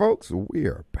right, folks, we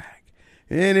are back.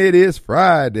 And it is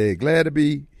Friday. Glad to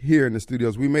be here in the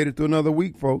studios. We made it through another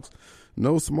week, folks.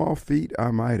 No small feat,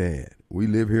 I might add. We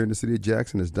live here in the city of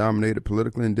Jackson. It's dominated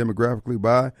politically and demographically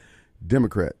by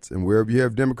Democrats. And wherever you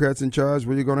have Democrats in charge,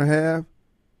 what you're going to have?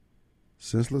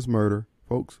 Senseless murder,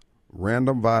 folks.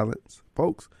 Random violence,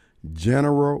 folks.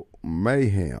 General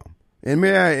mayhem. And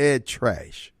may I add,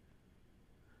 trash.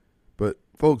 But,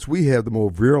 folks, we have the more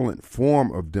virulent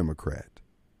form of Democrat,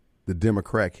 the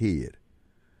Democrat head.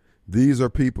 These are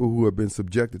people who have been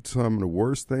subjected to some of the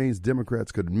worst things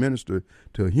Democrats could administer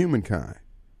to humankind.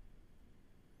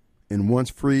 And once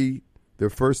freed, their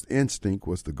first instinct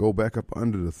was to go back up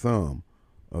under the thumb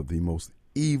of the most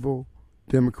evil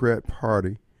Democrat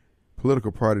party,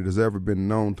 political party that's ever been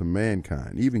known to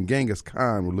mankind. Even Genghis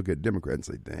Khan would look at Democrats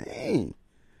and say, dang.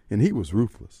 And he was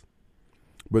ruthless.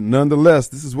 But nonetheless,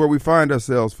 this is where we find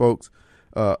ourselves, folks.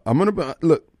 I'm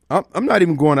not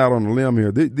even going out on a limb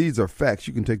here. These are facts.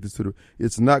 You can take this to the.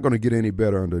 It's not going to get any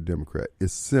better under a Democrat.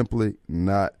 It's simply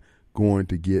not going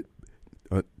to get.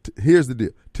 Here's the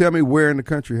deal. Tell me where in the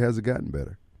country has it gotten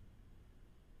better?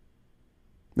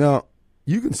 Now,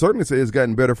 you can certainly say it's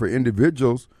gotten better for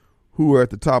individuals who are at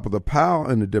the top of the pile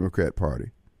in the Democrat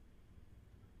Party.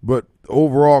 But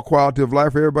overall quality of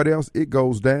life for everybody else, it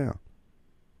goes down.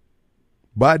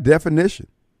 By definition.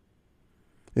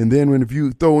 And then if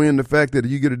you throw in the fact that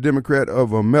you get a Democrat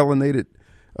of a melanated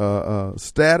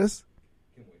status,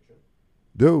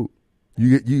 dude,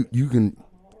 you can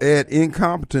add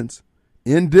incompetence,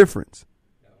 indifference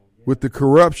with the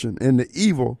corruption and the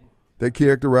evil that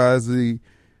characterize the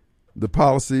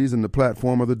policies and the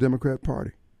platform of the Democrat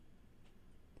Party.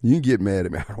 You can get mad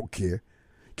at me. I don't care.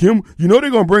 Kim, you know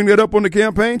they're going to bring that up on the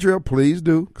campaign trail. Please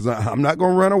do, because I'm not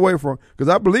going to run away from it, because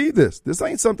I believe this. This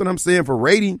ain't something I'm saying for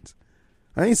ratings.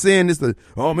 I ain't saying this to,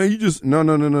 oh, man, you just, no.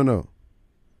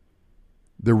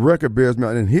 The record bears me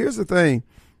out. And here's the thing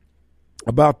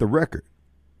about the record.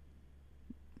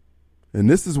 And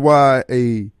this is why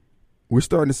we're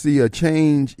starting to see a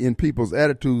change in people's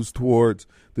attitudes towards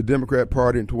the Democrat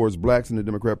Party and towards blacks in the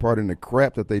Democrat Party and the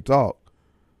crap that they talk.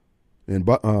 And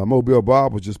Mobile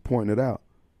Bob was just pointing it out.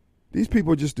 These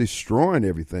people are just destroying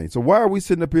everything. So why are we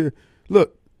sitting up here?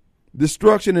 Look,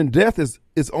 destruction and death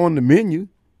is on the menu.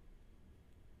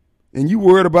 And you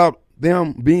worried about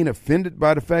them being offended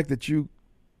by the fact that you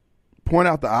point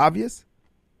out the obvious?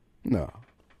 No,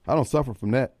 I don't suffer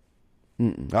from that.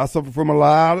 I suffer from a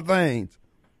lot of things.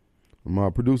 My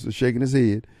producer's shaking his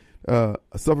head. I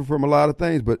suffer from a lot of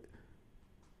things, but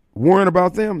worrying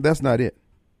about them, that's not it.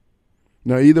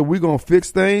 Now, either we're going to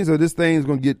fix things or this thing's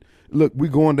going to get, look, we're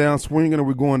going down swinging or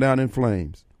we're going down in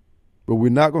flames. But we're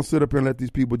not going to sit up here and let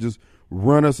these people just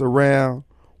run us around,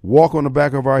 walk on the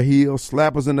back of our heels,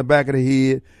 slap us in the back of the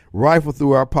head, rifle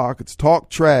through our pockets, talk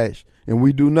trash, and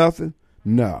we do nothing?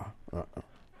 Nah.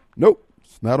 Nope.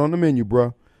 It's not on the menu,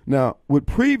 bro. Now, with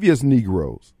previous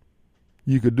Negroes,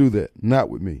 you could do that. Not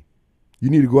with me. You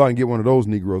need to go out and get one of those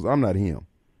Negroes. I'm not him.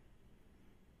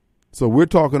 So we're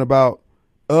talking about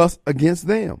us against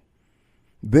them.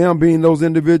 Them being those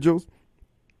individuals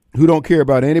who don't care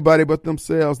about anybody but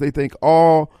themselves. They think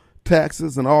all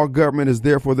taxes and all government is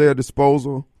there for their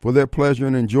disposal, for their pleasure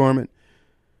and enjoyment,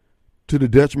 to the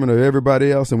detriment of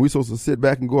everybody else, and we're supposed to sit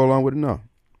back and go along with it? No.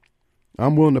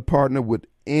 I'm willing to partner with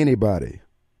anybody,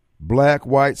 black,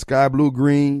 white, sky blue,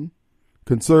 green,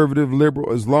 conservative,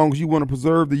 liberal. As long as you want to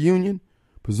preserve the Union,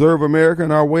 preserve America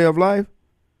and our way of life,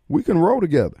 we can roll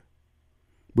together.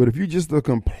 But if you're just a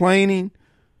complaining,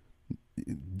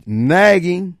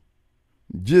 nagging,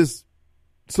 just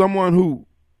someone who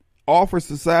offers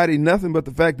society nothing but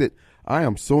the fact that I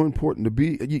am so important to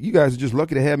be, you guys are just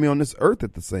lucky to have me on this earth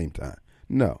at the same time.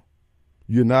 No,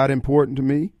 you're not important to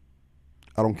me.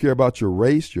 I don't care about your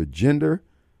race, your gender.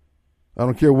 I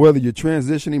don't care whether you're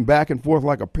transitioning back and forth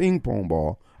like a ping pong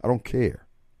ball. I don't care.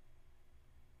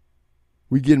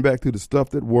 We're getting back to the stuff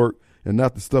that work and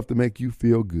not the stuff that make you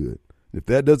feel good. If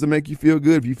that doesn't make you feel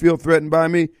good, if you feel threatened by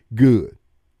me, good.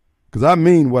 Because I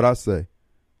mean what I say.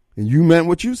 And you meant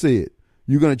what you said.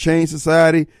 You're going to change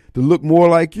society to look more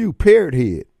like you, parrot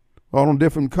head, all on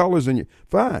different colors. And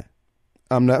fine.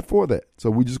 I'm not for that. So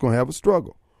we're just going to have a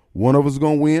struggle. One of us is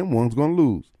going to win, one's going to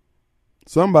lose.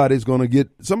 Somebody's going to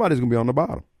be on the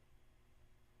bottom.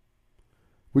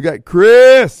 We got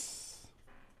Chris.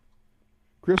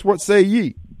 Chris, what say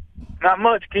ye? Not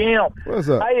much, Kim. What's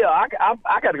up? Hey,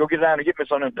 I got to go get down and get me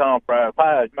some of them Tom fried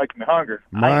pies. Making me hungry.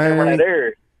 I ain't never that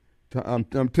area.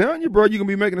 I'm telling you, bro, you're going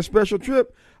to be making a special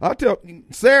trip. I'll tell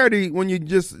Saturday when you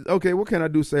just, okay, what can I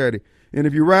do Saturday? And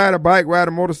if you ride a bike, ride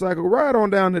a motorcycle, ride on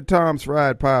down to Tom's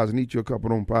Fried Pies and eat you a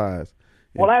couple of them pies.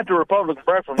 Well, after Republican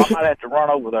breakfast, I might have to run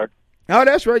over there. Oh,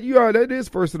 that's right. You are. That is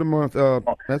first of the month.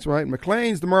 That's right.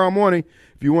 McLean's tomorrow morning.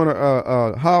 If you want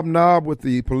to hobnob with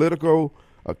the political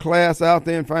class out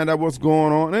there and find out what's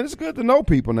going on. And it's good to know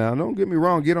people now. Don't get me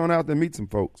wrong. Get on out there and meet some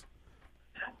folks.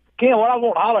 Ken, what I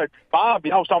want to holler at Bob,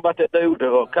 y'all was talking about that dude,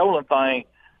 the colon thing.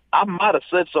 I might have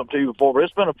said something to you before, but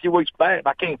it's been a few weeks back, and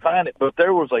I can't find it. But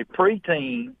there was a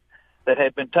preteen that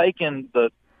had been taking the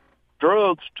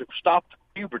drugs to stop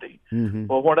puberty. Mm-hmm.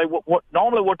 Well,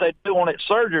 normally what they do on that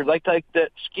surgery, they take that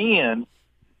skin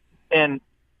and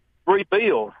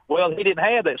rebuild. Well, he didn't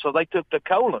have that, so they took the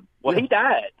colon. Well, he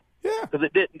died. Yeah, because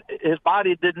his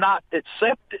body did not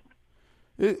accept it,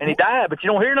 and he died. But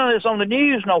you don't hear none of this on the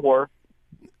news nowhere.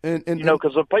 And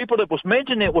because the people that was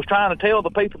mentioning it was trying to tell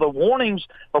the people the warnings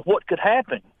of what could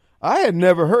happen. I had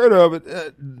never heard of it.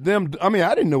 I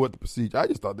didn't know what the procedure. I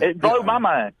just thought that it blew my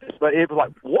mind. But it was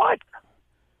like, what?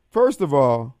 First of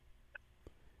all,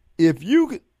 I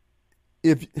want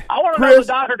to know the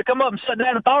doctor to come up and sit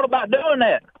down and thought about doing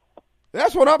that.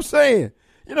 That's what I'm saying.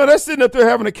 They're sitting up there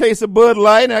having a case of Bud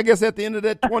Light, and I guess at the end of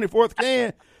that 24th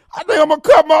can, I think I'm going to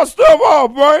cut my stuff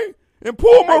off, right? And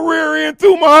pull my rear end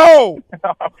through my hole.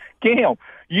 Kim,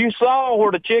 you saw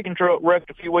where the chicken truck wrecked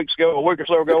a week or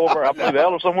so ago over, I believe,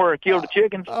 Ella somewhere and killed the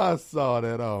chickens? I saw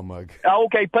that. Oh, my God.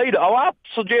 Okay, Peter, I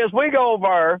suggest we go over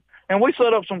there and we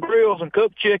set up some grills and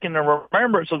cook chicken in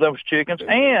remembrance of those chickens,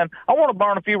 and I want to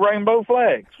burn a few rainbow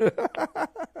flags.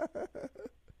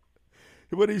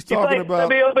 What he's talking about?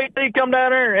 The LBT come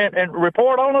down there and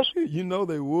report on us? You know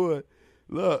they would.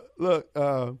 Look,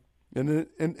 and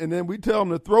then we tell him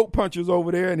the throat punchers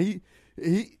over there, and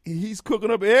he's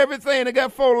cooking up everything. They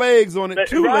got 4 legs on it,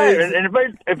 2 legs. And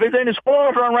if there's any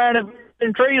squirrels running around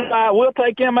in trees, we'll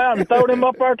take him out and throw them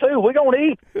up there too. We're gonna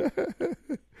eat.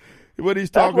 What he's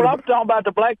talking about? I'm talking about.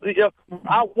 The black.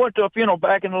 I went to a funeral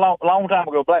back in a long time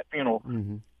ago, black funeral.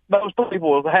 Mm-hmm. Those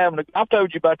people was having. I've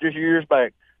told you about this years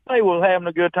back. They was having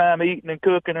a good time eating and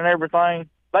cooking and everything.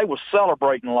 They was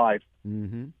celebrating life.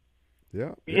 Mm-hmm.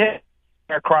 Yeah. Yeah.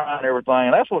 They're crying and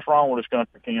everything. That's what's wrong with this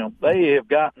country, Kim. They have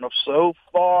gotten so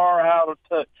far out of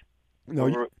touch. No,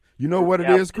 you know what it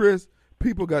is, Chris?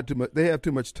 People got too much. They have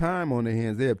too much time on their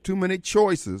hands. They have too many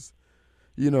choices.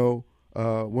 When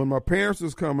my parents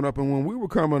was coming up and when we were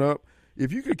coming up,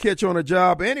 if you could catch on a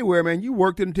job anywhere, man, you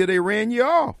worked until they ran you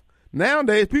off.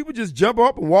 Nowadays, people just jump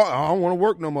up and walk. I don't want to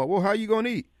work no more. Well, how you gonna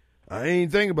eat? I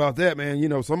ain't thinking about that,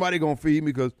 man. Somebody gonna feed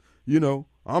me because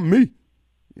I'm me.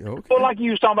 Okay. Well, like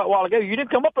you was talking about a while ago, you didn't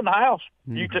come up in the house.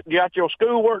 Mm-hmm. You got your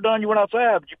school work done. You went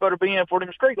outside, but you better be in for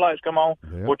them street lights come on.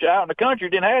 Yeah. Which out in the country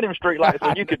didn't have them street lights,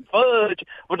 so you could fudge.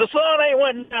 But the sun ain't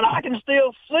went down. I can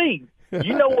still see.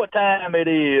 You know what time it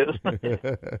is.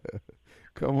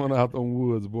 Come on out the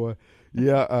woods, boy.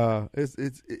 Yeah,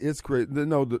 it's crazy.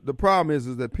 No, the problem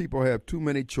is that people have too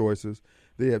many choices.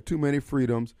 They have too many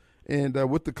freedoms. And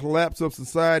with the collapse of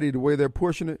society, the way they're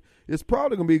pushing it, it's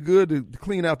probably going to be good to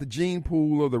clean out the gene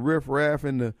pool of the riffraff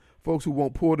and the folks who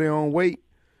won't pull their own weight.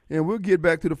 And we'll get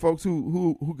back to the folks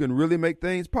who can really make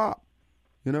things pop,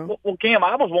 Well, Kim,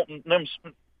 I was wanting them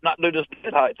not do this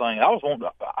dead height thing. I was wanting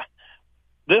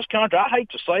this country, I hate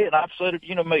to say it, and I've said it,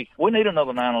 you know me, we need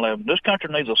another 9/11. This country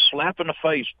needs a slap in the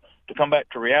face to come back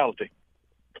to reality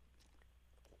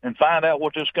and find out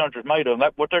what this country's made of.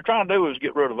 What they're trying to do is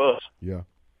get rid of us. Yeah.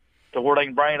 To where they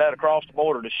can bring that across the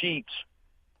border, the sheets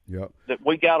that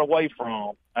we got away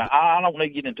from. I don't need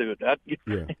to get into it.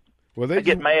 Yeah. Well, I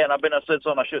get mad. I've been said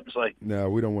something I shouldn't say. No,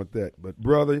 we don't want that. But,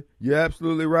 brother, you're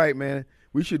absolutely right, man.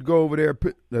 We should go over there.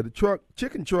 The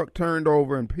chicken truck turned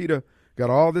over, and Peter got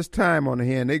all this time on the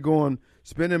hand. They going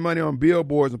spending money on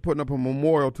billboards and putting up a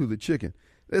memorial to the chicken.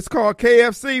 It's called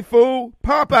KFC, fool.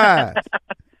 Popeyes.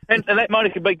 and that money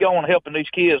could be going helping these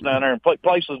kids down there in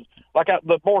places like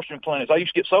the abortion clinics. I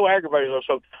used to get so aggravated.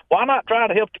 So why not try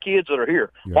to help the kids that are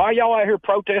here? Yeah. Why are y'all out here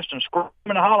protesting, screaming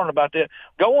and hollering about that?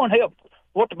 Go and help.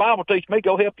 What the Bible teaches me,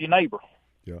 go help your neighbor.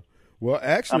 Yeah. Well,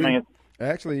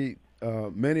 actually,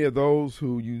 many of those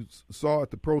who you saw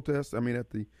at the protests, at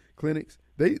the clinics,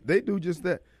 they do just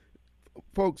that.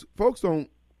 Folks don't,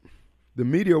 the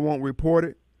media won't report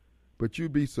it, but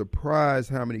you'd be surprised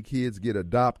how many kids get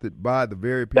adopted by the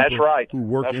very people who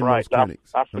work in those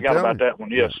clinics. I forgot about that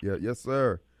one, yes. Yeah, yes,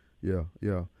 sir. Yeah.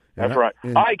 That's right.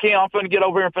 All right, Ken, I'm finna get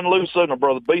over here and finna lose signal,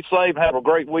 brother. Be safe and have a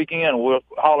great weekend, and we'll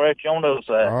holler at you on the other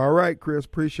side. All right, Chris,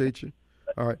 appreciate you.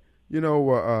 All right.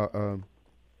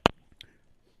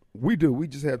 We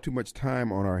just have too much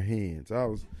time on our hands. I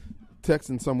was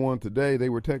texting someone today. They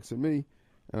were texting me,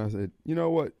 and I said, you know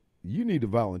what? You need to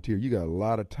volunteer. You got a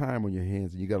lot of time on your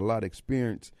hands, and you got a lot of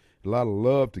experience, a lot of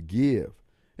love to give.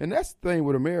 And that's the thing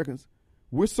with Americans.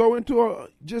 We're so into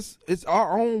it's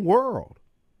our own world.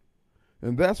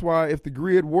 And that's why if the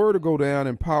grid were to go down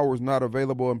and power is not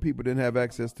available and people didn't have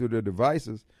access to their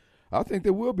devices, I think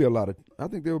there will be a lot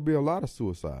of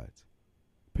suicides.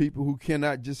 People who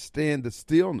cannot just stand the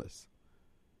stillness.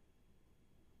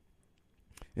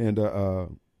 And I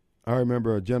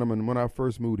remember a gentleman, when I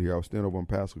first moved here, I was staying over in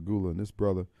Pascagoula, and this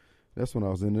brother, that's when I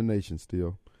was in the nation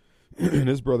still, and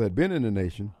this brother had been in the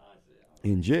nation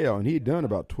in jail, and he had done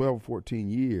about 12 or 14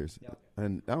 years.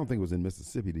 And I don't think it was in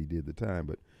Mississippi that he did the time,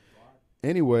 but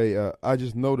anyway, I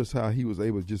just noticed how he was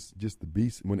able just to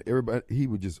be, when everybody, he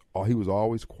was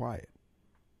always quiet.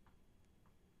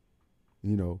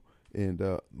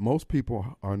 And most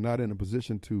people are not in a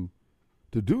position to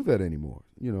do that anymore.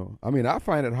 I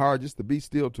find it hard just to be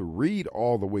still, to read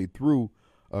all the way through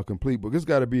a complete book. It's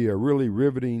got to be a really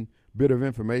riveting bit of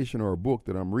information or a book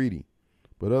that I'm reading.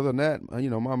 But other than that,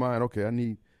 my mind, okay,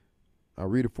 I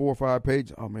read a 4 or 5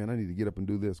 pages. Oh man, I need to get up and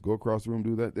do this, go across the room,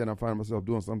 do that. Then I find myself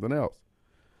doing something else.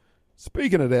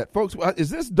 Speaking of that, folks, is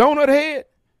this Donut Head?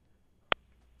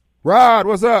 Rod,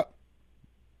 what's up?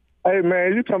 Hey,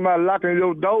 man, you talking about locking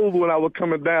your doors when I was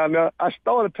coming down there. I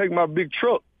started to take my big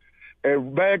truck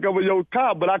and bag over your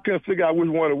car, but I couldn't figure out which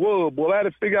one it was. Boy, I had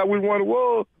to figure out which one it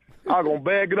was. I was going to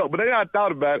bag it up. But then I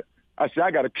thought about it. I said,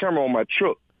 I got a camera on my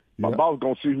truck. My boss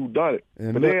going to see who done it.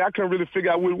 But then I couldn't really figure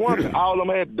out which one. All of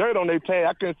them had dirt on their tag.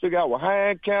 I couldn't figure out what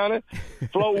Hines County,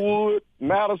 Flowood,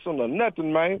 Madison, or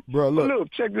nothing, man. Bro,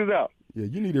 look, check this out. Yeah,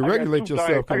 you need to regulate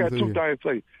yourself. I got two things to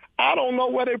say. I don't know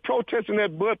where they protesting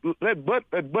that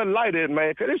Bud Light at, man,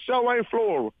 because this show ain't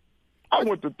floral. I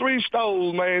went to 3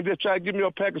 stores, man, just try to give me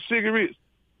a pack of cigarettes.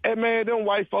 And, man, them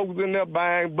white folks in there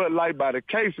buying Bud Light by the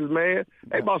cases, man.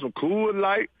 They bought some Cool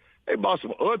Light. They bought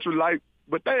some Ultra Light.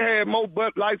 But they had more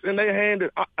Bud Lights than they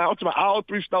handed out to all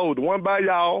 3 stores. The one by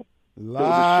y'all.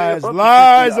 Lies,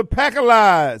 a pack of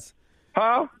lies.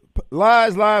 Huh?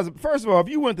 Lies. First of all, if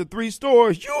you went to 3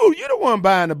 stores, you the one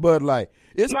buying the Bud Light.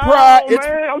 It's pride. It's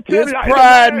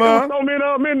Pride Month.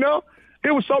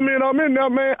 It was so many of them in there,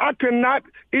 man. I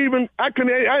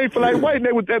ain't feel like waiting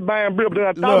there with that buying beer, but then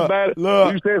I thought about it.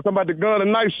 You said something about the Gun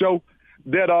and Knife show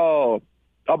that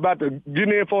about to get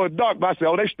in for a dark, but I said,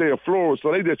 they stay in Florida,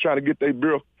 so they just trying to get their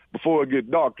beer before it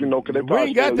get dark, cause they we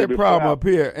ain't got that problem up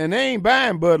here, and they ain't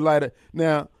buying Bud Light.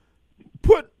 Now,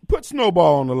 put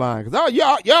Snowball on the line, because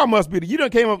y'all must be you done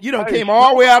came all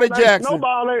the way out of Jackson.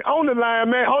 Snowball ain't on the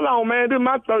line, man. Hold on, man. This is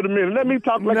my 30 minutes. Let me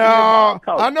talk like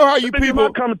I know how you people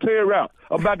my commentary out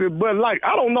about this Bud Light.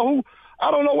 I don't know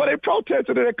where they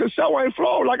protested it, because show ain't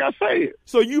Florida, like I said.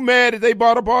 So you mad that they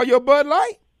bought up all your Bud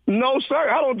Light? No, sir.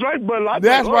 I don't drink Bud Light.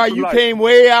 That's why you came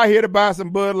way out here to buy some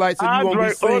Bud Light, so you won't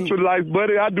be seen. I drink Ultra Light,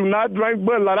 buddy. I do not drink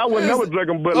Bud Light. I would never drink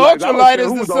a Bud Light. Ultra Light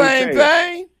is the same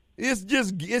thing. It's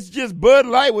just Bud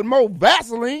Light with more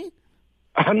Vaseline.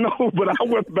 I know, but I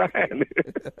wasn't buying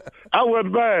it. I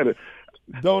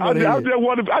just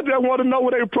want to know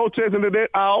what they were protesting at that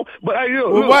hour. But hey,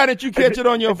 look, why didn't you catch it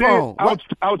on your phone? I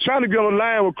was trying to get on the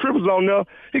line with Cripples on there.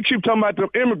 He keep talking about the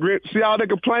immigrants. See how they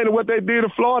complaining what they did in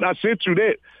Florida? I sent you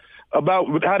that about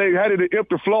how they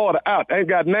empty Florida out. They ain't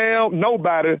got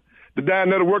nobody the down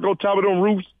there to work on top of them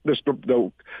roofs, the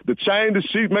chain, the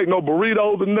sheet, make no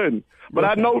burritos or nothing. But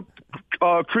I know,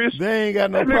 Chris, they ain't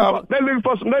got no problem. They looking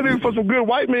for some good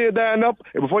white men down there.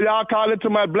 And before y'all call into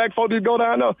my black folks to go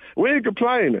down there, we ain't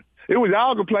complaining. It was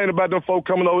y'all complaining about them folk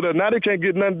coming over there. Now they can't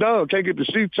get nothing done. Can't get the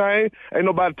sheet changed. Ain't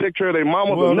nobody take care of their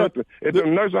mamas or nothing. At the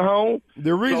nursing home.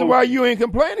 The reason why you ain't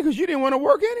complaining because you didn't want to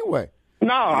work anyway.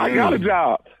 No, I got a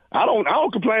job. I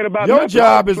don't complain about your nothing.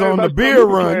 job is on the beer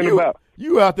run.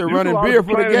 You out there running beer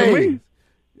for the gays.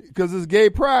 Because it's Gay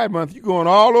Pride Month. You going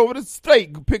all over the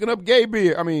state picking up gay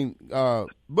beer. I mean,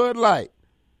 Bud Light.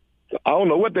 I don't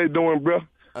know what they doing, bro.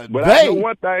 But I know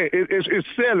one thing. It's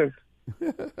selling.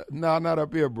 No, not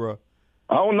up here, bro.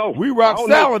 I don't know. We rock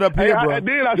salad up here, bro. I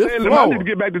said, I need to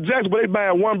get back to Jackson, but they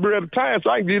buying one beer at a time so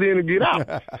I can get in and get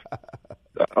out.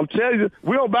 I'm telling you,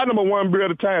 we don't buy number one beer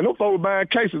at a time. Them folks buying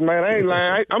cases, man. I ain't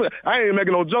lying. I ain't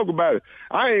making no joke about it.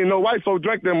 I ain't know white folks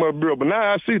drink that much beer, but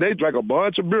now I see they drink a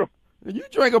bunch of beer. You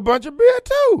drink a bunch of beer,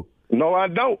 too. No, I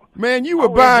don't. Man, you were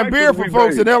buying beer for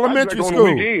folks in elementary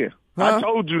school. Huh? I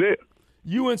told you that.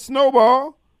 You and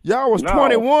Snowball, y'all was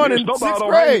 21 in 6th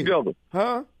grade.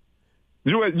 Huh?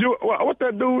 What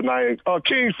that dude name?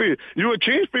 Kingfish. You and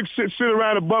Kingfish sit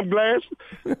around and bump glass.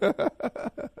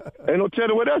 Ain't no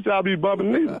telling what else y'all be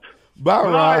bumping neither. Bye,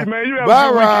 Rod. Man, you have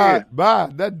bye, Rod. Bye.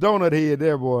 That donut head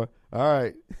there, boy. All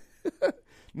right.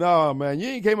 No, man, you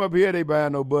ain't came up here. They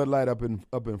buying no Bud Light up in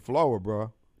Florida,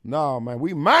 bro. No, man,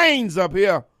 we mines up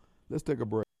here. Let's take a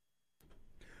break.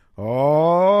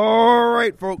 All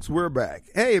right, folks, we're back.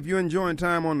 Hey, if you're enjoying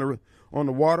time on the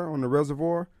water, on the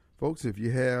reservoir, folks, if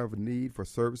you have a need for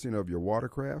servicing of your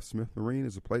watercraft, Smith Marine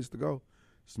is a place to go.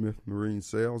 Smith Marine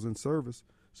Sales and Service.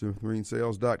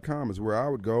 SmithMarineSales.com is where I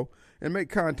would go and make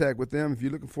contact with them if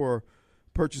you're looking for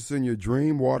purchasing your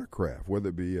dream watercraft, whether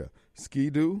it be a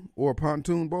ski-doo or a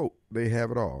pontoon boat. They have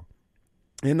it all.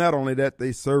 And not only that,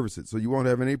 they service it, so you won't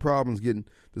have any problems getting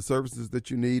the services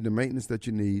that you need, the maintenance that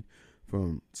you need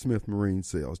from Smith Marine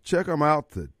Sales. Check them out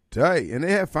today. And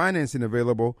they have financing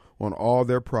available on all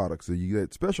their products. So you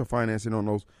get special financing on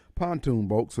those pontoon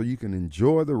boats so you can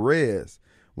enjoy the res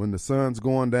when the sun's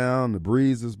going down, the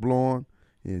breeze is blowing,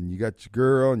 and you got your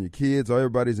girl and your kids, or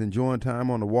everybody's enjoying time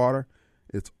on the water.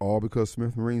 It's all because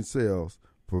Smith Marine Sales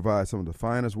provides some of the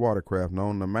finest watercraft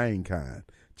known to mankind.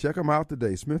 Check them out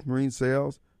today,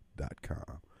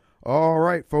 SmithMarineSales.com. All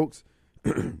right, folks.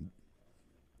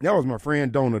 That was my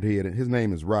friend Donut Head, and his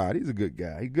name is Rod. He's a good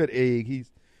guy. He's a good egg.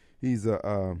 He's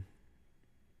a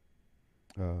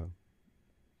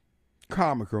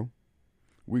comical.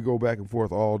 We go back and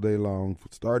forth all day long,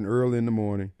 starting early in the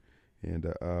morning,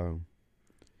 and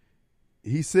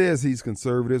he says he's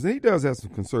conservative, and he does have some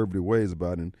conservative ways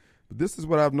about him. But this is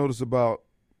what I've noticed about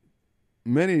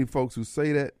many folks who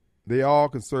say that. They all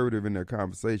conservative in their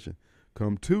conversation.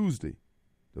 Come Tuesday,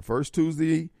 the first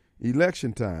Tuesday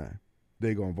election time,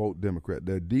 they're going to vote Democrat.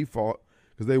 Their default,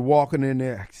 because they walking in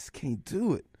there, I just can't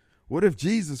do it. What if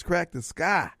Jesus cracked the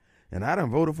sky and I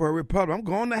done voted for a Republican? I'm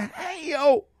going to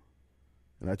hell.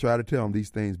 And I try to tell them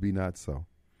these things be not so.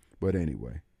 But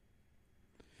anyway,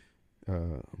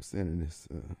 I'm sending this.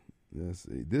 Let's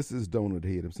see. This is Donut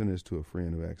Head. I'm sending this to a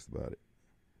friend who asked about it.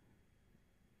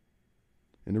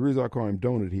 And the reason I call him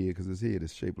Donut Head because his head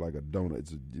is shaped like a donut.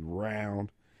 It's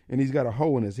round. And he's got a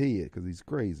hole in his head because he's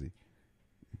crazy.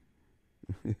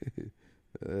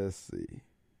 Let's see.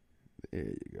 There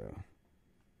you go.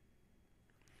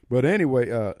 But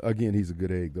anyway, again, he's a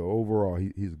good egg, though. Overall,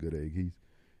 he's a good egg. He's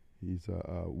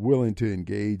willing to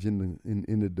engage in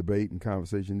the debate and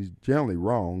conversation. He's generally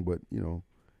wrong, but,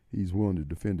 he's willing to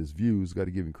defend his views. Got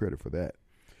to give him credit for that.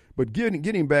 But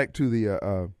getting back to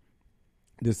the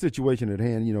situation at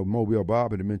hand, Mobile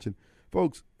Bob had mentioned,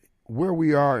 folks, where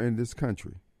we are in this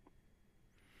country,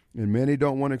 and many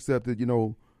don't want to accept it.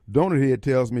 Donut Head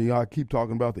tells me I keep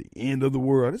talking about the end of the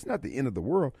world. It's not the end of the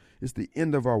world. It's the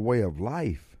end of our way of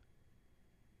life.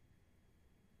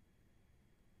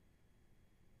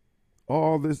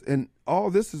 All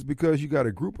this is because you got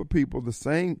a group of people, the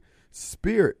same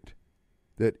spirit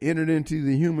that entered into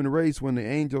the human race when the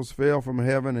angels fell from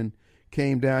heaven and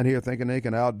came down here thinking they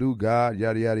can outdo God,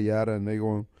 yada, yada, yada, and they're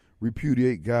going to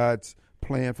repudiate God's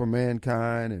plan for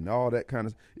mankind and all that kind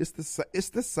of stuff. It's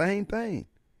the same thing.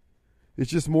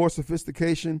 It's just more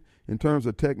sophistication in terms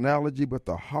of technology, but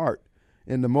the heart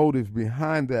and the motives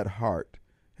behind that heart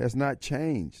has not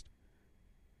changed.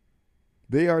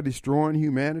 They are destroying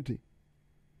humanity.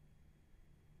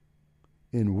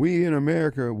 And we in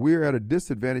America, we're at a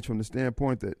disadvantage from the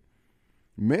standpoint that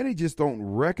many just don't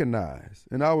recognize.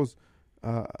 And I was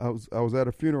at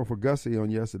a funeral for Gussie on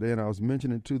yesterday, and I was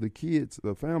mentioning to the kids,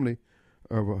 the family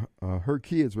of her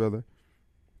kids rather,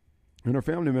 and our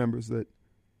family members that,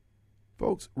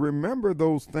 folks, remember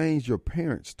those things your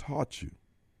parents taught you.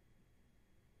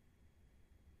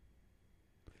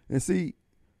 And see,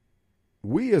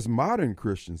 we as modern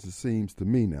Christians, it seems to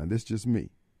me now, this is just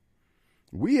me,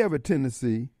 we have a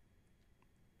tendency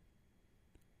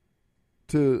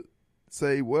to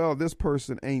say, well, this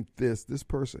person ain't this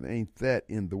person ain't that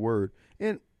in the word.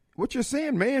 And what you're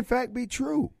saying may in fact be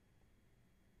true.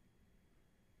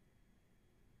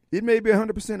 It may be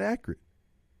 100% accurate.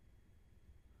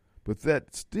 But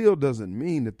that still doesn't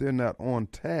mean that they're not on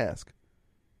task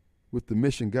with the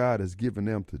mission God has given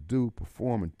them to do,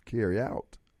 perform, and carry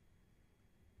out.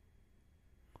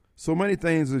 So many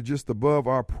things are just above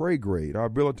our pay grade, our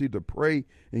ability to pray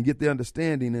and get the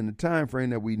understanding in the time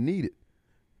frame that we need it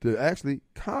to actually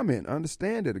comment,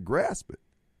 understand it, or grasp it.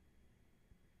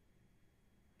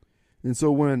 And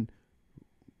so when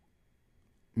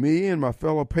me and my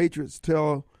fellow patriots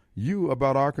tell you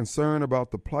about our concern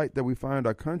about the plight that we find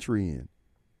our country in,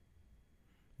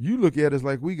 you look at us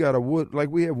like we got like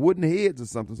we have wooden heads or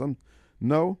something.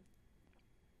 No.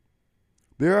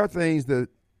 There are things that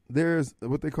there's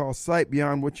what they call sight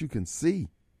beyond what you can see.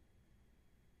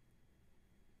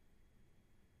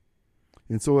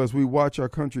 And so as we watch our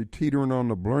country teetering on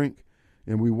the brink,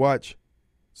 and we watch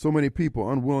so many people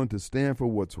unwilling to stand for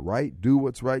what's right, do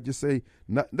what's right, just say,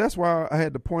 not, that's why I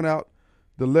had to point out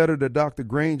the letter that Dr.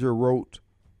 Granger wrote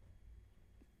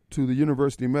to the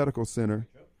University Medical Center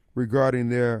regarding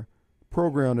their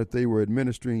program that they were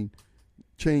administering,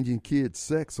 changing kids'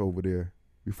 sex over there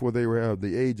before they were of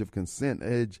the age of consent,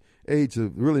 age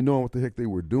of really knowing what the heck they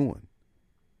were doing.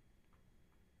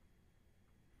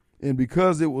 And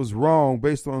because it was wrong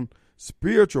based on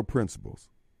spiritual principles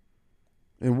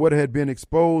and what had been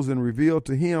exposed and revealed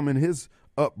to him in his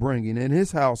upbringing, in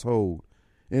his household,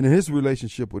 and in his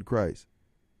relationship with Christ,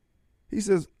 he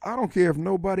says, I don't care if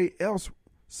nobody else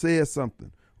says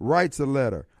something, writes a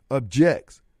letter,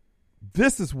 objects.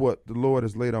 This is what the Lord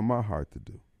has laid on my heart to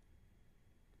do.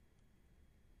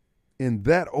 And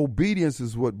that obedience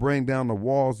is what brings down the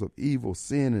walls of evil,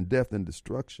 sin, and death and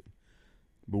destruction.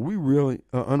 But we really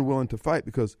are unwilling to fight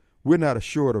because we're not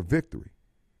assured of victory.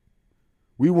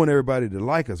 We want everybody to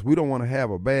like us. We don't want to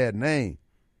have a bad name.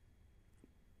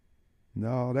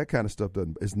 No, that kind of stuff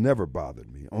it's never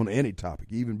bothered me on any topic,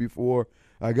 even before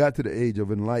I got to the age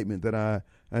of enlightenment that I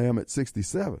am at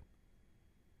 67.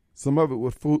 Some of it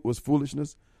was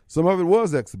foolishness. Some of it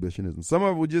was exhibitionism. Some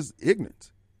of it was just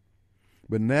ignorance.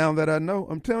 But now that I know,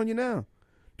 I'm telling you now,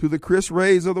 to the Chris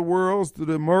Rays of the world, to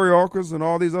the Murray Orkers and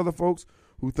all these other folks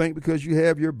who think because you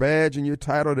have your badge and your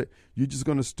title that you're just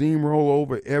going to steamroll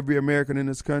over every American in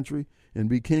this country and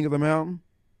be king of the mountain.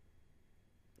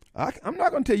 I'm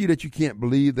not going to tell you that you can't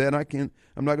believe that. I'm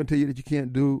not going to tell you that you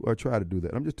can't do or try to do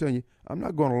that. I'm just telling you, I'm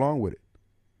not going along with it.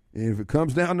 And if it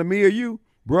comes down to me or you,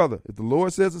 brother, if the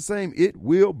Lord says the same, it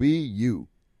will be you.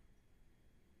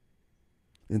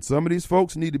 And some of these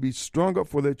folks need to be strung up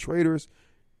for their traitorous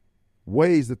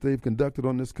ways that they've conducted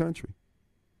on this country.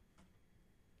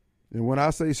 And when I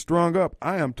say strung up,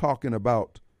 I am talking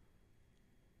about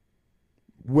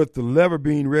with the lever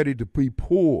being ready to be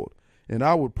pulled. And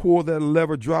I would pull that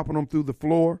lever, dropping them through the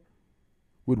floor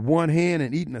with one hand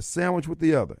and eating a sandwich with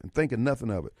the other and thinking nothing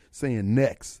of it, saying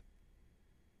next.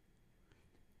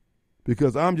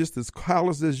 Because I'm just as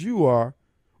callous as you are,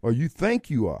 or you think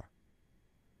you are.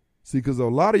 See, because a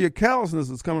lot of your callousness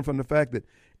is coming from the fact that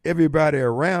everybody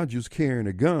around you is carrying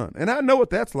a gun. And I know what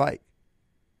that's like.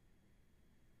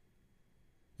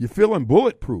 You're feeling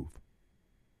bulletproof.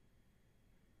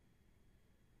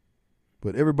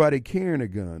 But everybody carrying a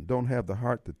gun don't have the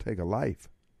heart to take a life.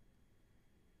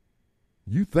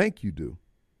 You think you do.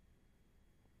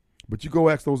 But you go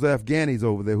ask those Afghanis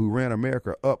over there who ran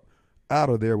America up out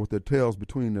of there with their tails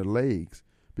between their legs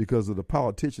because of the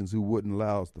politicians who wouldn't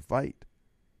allow us to fight.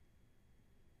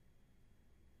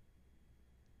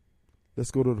 Let's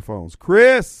go to the phones.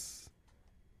 Chris.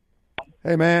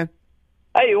 Hey, man.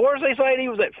 Hey, where's they saying he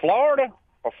was at, Florida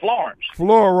or Florence?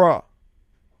 Flora.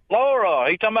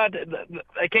 He talking about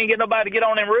they can't get nobody to get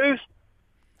on them roofs?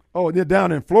 Oh, they're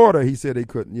down in Florida. He said they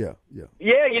couldn't. Yeah.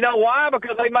 Yeah, you know why?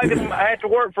 Because they make them have to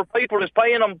work for people that's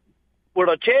paying them with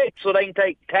a check so they can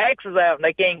take taxes out, and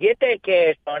they can't get that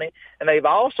cash money. And they've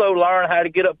also learned how to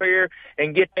get up here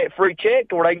and get that free check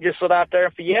to where they can just sit out there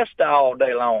and fiesta all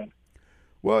day long.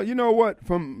 Well, you know what?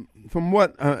 From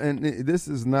what, and this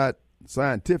is not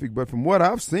scientific, but from what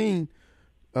I've seen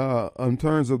in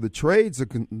terms of the trades,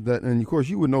 that, and of course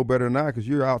you would know better than I because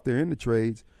you're out there in the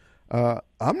trades,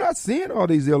 I'm not seeing all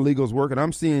these illegals working.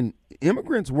 I'm seeing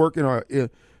immigrants working, or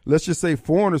let's just say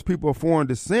foreigners, people of foreign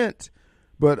descent,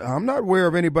 But I'm not aware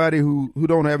of anybody who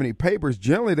don't have any papers.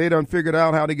 Generally, they done figured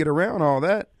out how to get around all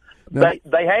that. Now,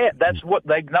 They had. That's what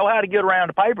they know how to get around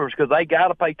the papers because they got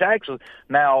to pay taxes.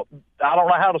 Now, I don't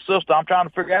know how the system. I'm trying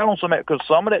to figure out on some of that because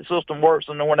some of that system works,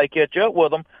 and then when they catch up with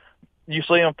them, you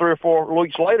see them 3 or 4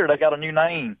 weeks later, they got a new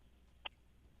name.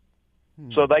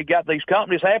 So they got these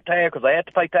companies have to have because they have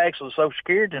to pay taxes on Social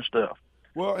Security and stuff.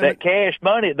 well, That cash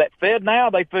money, that Fed now,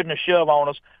 they putting a shove on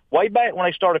us. Way back when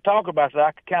they started talking about that,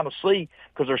 I could kind of see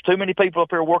because there's too many people up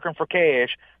here working for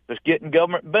cash that's getting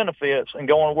government benefits and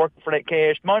going and working for that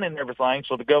cash money and everything.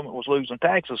 So the government was losing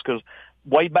taxes because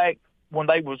way back when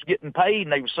they was getting paid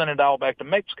and they was sending it all back to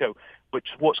Mexico. Which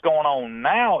what's going on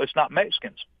now, it's not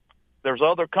Mexicans. There's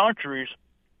other countries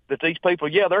that these people,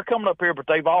 yeah, they're coming up here, but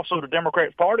they've also, the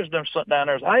Democratic Party's done something down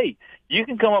there. Hey, you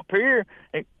can come up here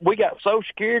and we got Social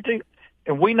Security.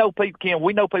 And we know people, Ken,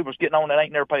 we know people's getting on that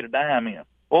ain't never paid a dime in.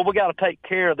 Well, we got to take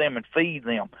care of them and feed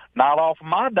them. Not off of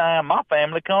my dime. My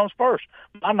family comes first.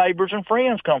 My neighbors and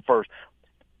friends come first.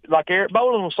 Like Eric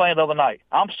Bolin was saying the other night,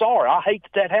 I'm sorry. I hate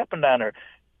that happened down there.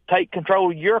 Take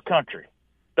control of your country.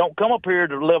 Don't come up here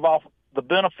to live off the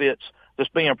benefits that's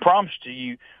being promised to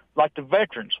you, like the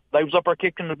veterans. They was up there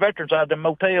kicking the veterans out of them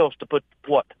motels to put,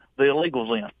 the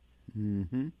illegals in.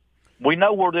 mm-hmm. We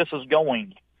know where this is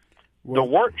going. The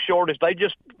work shortage, they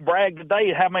just bragged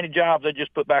today how many jobs they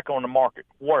just put back on the market.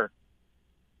 Where?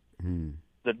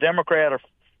 The Democrats are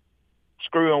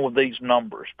screwing with these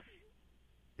numbers.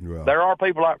 Well, there are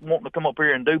people like wanting to come up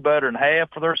here and do better and have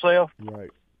for themselves.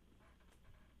 right.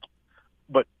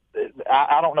 But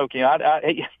I don't know, Ken.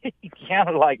 I kind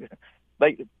of like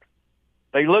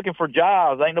they looking for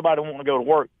jobs. Ain't nobody wanting to go to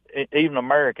work, even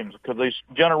Americans, because this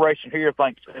generation here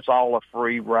thinks it's all a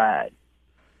free ride.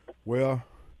 Well,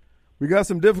 we got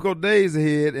some difficult days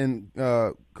ahead, and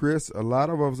Chris, a lot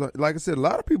of us, like I said, a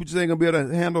lot of people just ain't gonna be able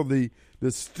to handle the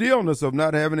stillness of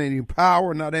not having any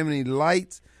power, not having any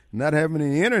lights, not having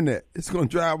any internet. It's gonna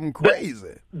drive them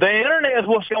crazy. The internet is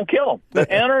what's gonna kill them.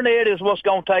 The internet is what's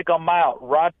gonna take them out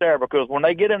right there, because when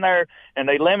they get in there and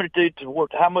they limit it to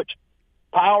how much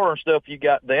power and stuff you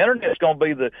got, the internet's going to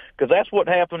be because that's what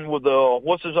happened with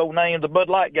what's his old name, the Bud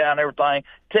Light guy and everything,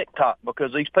 TikTok,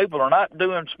 because these people are not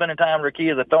spending time with their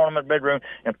kids. They're throwing them in the bedroom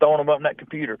and throwing them up in that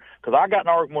computer. Because I got an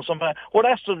argument with somebody, well,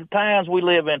 that's the times we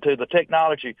live into, the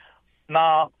technology.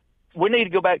 Nah, we need to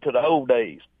go back to the old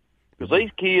days. Because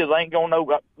these kids ain't going to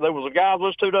know. There was a guy I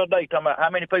was listening to the other day talking about how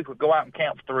many people go out and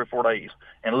camp for 3 or 4 days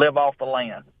and live off the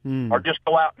land. Or just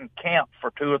go out and camp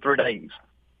for 2 or 3 days.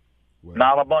 Well,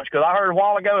 not a bunch, because I heard a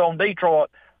while ago on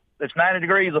Detroit, it's 90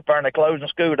 degrees up there, and they're closing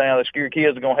school down. They scare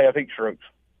kids are going to have heat strokes.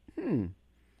 Kim,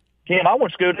 I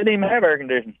went to school, didn't even have air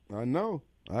conditioning. I know.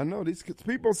 These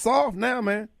people soft now,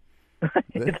 man. All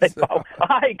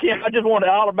right, Kim, I just wanted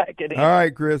to holler back at him. All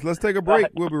right, Chris, let's take a break.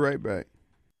 Right. We'll be right back.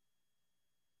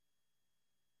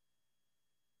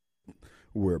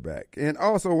 We're back. And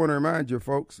also want to remind you,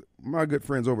 folks, my good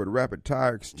friends over at Rapid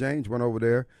Tire Exchange went over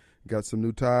there, got some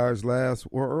new tires last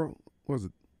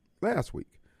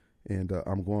week, and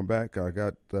I'm going back. I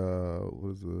got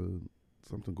something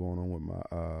going on with my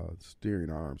steering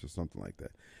arms or something like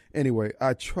that. Anyway,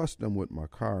 I trust them with my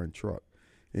car and truck,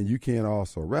 and you can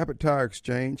also. Rapid Tire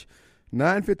Exchange,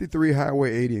 953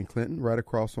 Highway 80 in Clinton, right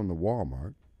across from the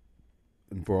Walmart.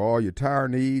 And for all your tire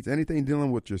needs, anything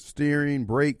dealing with your steering,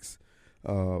 brakes,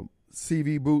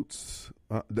 CV boots,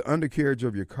 the undercarriage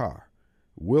of your car,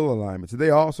 wheel alignments. They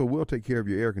also will take care of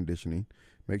your air conditioning.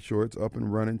 Make sure it's up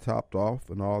and running, topped off,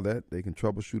 and all that. They can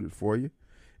troubleshoot it for you.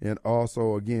 And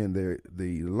also, again,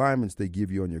 the alignments they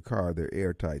give you on your car, they're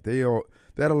airtight.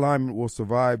 That alignment will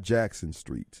survive Jackson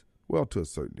streets, well, to a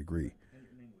certain degree.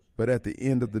 But at the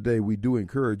end of the day, we do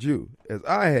encourage you, as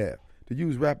I have, to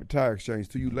use Rapid Tire Exchange.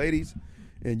 To you ladies,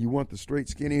 and you want the straight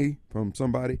skinny from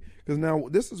somebody, because now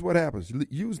this is what happens.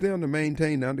 Use them to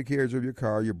maintain the undercarriage of your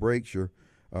car, your brakes, your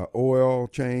oil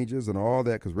changes and all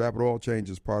that, because Rapid Oil Change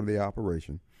is part of the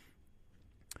operation.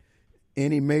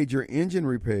 Any major engine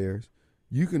repairs,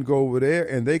 you can go over there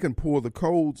and they can pull the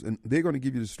codes, and they're going to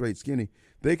give you the straight skinny.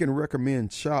 They can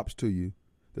recommend shops to you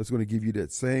that's going to give you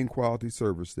that same quality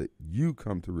service that you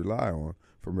come to rely on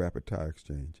from Rapid Tire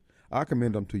Exchange. I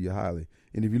commend them to you highly.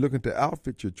 And if you're looking to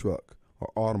outfit your truck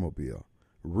or automobile,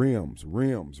 rims.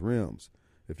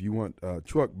 If you want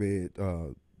truck bed,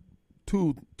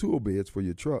 tool beds for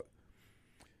your truck,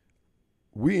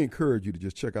 we encourage you to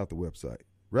just check out the website,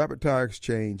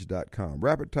 rapidtireexchange.com.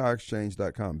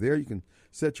 Rapidtireexchange.com. There you can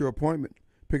set your appointment,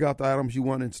 pick out the items you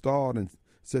want installed, and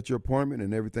set your appointment,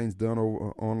 and everything's done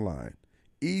over online.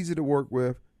 Easy to work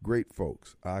with, great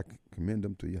folks. I commend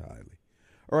them to you highly.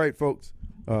 All right, folks.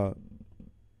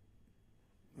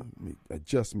 let me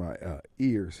adjust my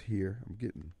ears here. I'm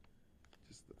getting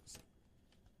just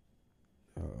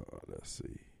let's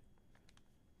see.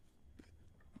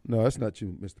 No, that's not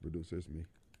you, Mr. Producer. It's me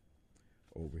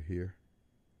over here.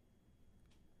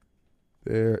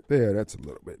 There, that's a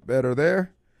little bit better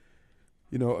there.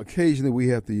 You know, occasionally we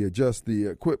have to adjust the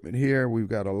equipment here. We've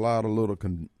got a lot of little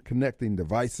connecting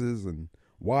devices and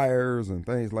wires and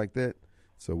things like that.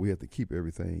 So we have to keep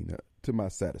everything to my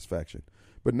satisfaction.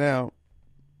 But now,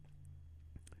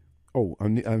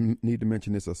 I need to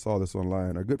mention this. I saw this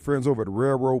online. Our good friends over at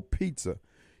Railroad Pizza.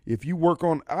 If you work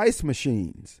on ice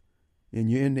machines and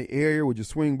you're in the area, would you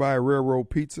swing by Railroad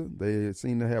Pizza? They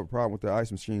seem to have a problem with their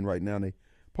ice machine right now. They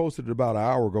posted it about an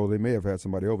hour ago. They may have had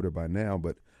somebody over there by now,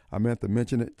 but I meant to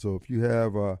mention it. So if you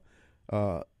have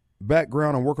a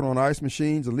background on working on ice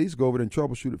machines, at least go over there and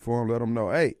troubleshoot it for them. Let them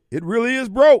know, hey, it really is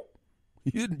broke.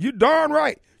 You darn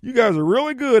right. You guys are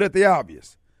really good at the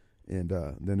obvious. And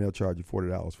then they'll charge you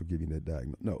 $40 for giving you that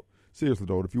diagnosis. No, seriously,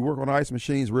 though, if you work on ice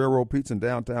machines, Railroad Pizza in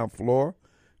downtown Flora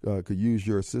could use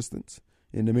your assistance.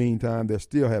 In the meantime, they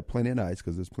still have plenty of ice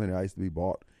because there's plenty of ice to be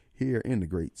bought here in the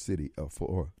great city of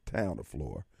Flora, town of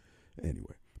Flora.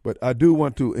 Anyway, but I do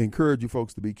want to encourage you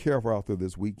folks to be careful out there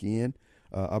this weekend.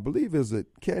 I believe it's at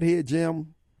Cathead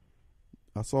Jam.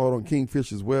 I saw it on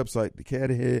Kingfisher's website.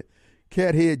 The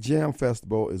Cathead Jam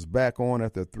Festival is back on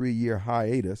after a 3-year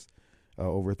hiatus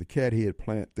over at the Cathead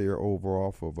plant there over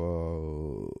off of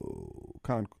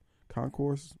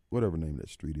Concourse, whatever name that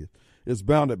street is. It's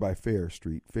bounded by Ferris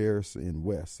Street, Ferris and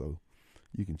West. So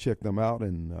you can check them out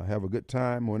and have a good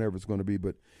time whenever it's going to be.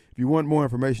 But if you want more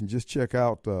information, just check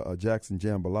out Jackson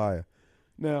Jambalaya.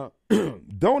 Now,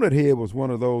 Donut Head was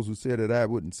one of those who said that I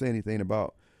wouldn't say anything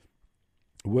about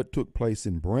what took place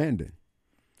in Brandon.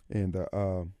 And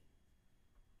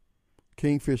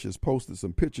Kingfish has posted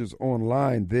some pictures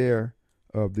online there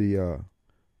of the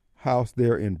house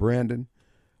there in Brandon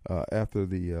after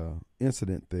the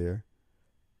incident there.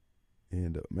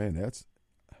 And, man, that's,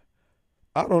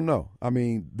 I don't know. I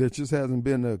mean, there just hasn't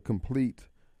been a complete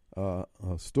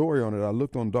story on it. I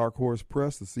looked on Dark Horse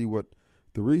Press to see what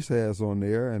Therese has on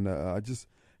there, and I just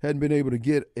hadn't been able to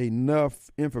get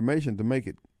enough information to make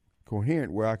it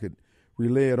coherent where I could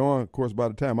relay it on. Of course, by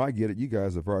the time I get it, you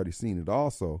guys have already seen it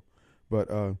also. But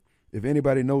if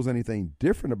anybody knows anything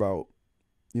different about,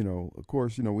 of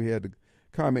course, we had the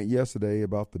comment yesterday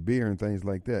about the beer and things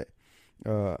like that.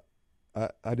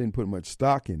 I didn't put much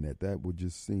stock in that. That would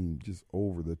just seem just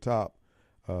over the top.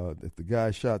 If the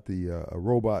guy shot a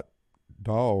robot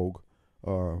dog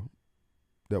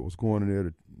that was going in there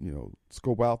to,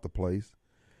 scope out the place,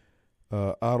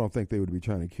 I don't think they would be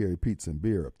trying to carry pizza and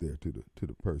beer up there to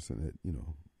the person that,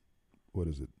 what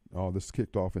is it? All this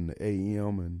kicked off in the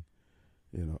AM and,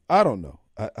 I don't know.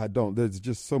 I don't. There's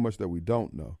just so much that we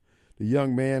don't know. The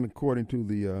young man, according to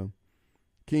the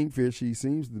Kingfish, he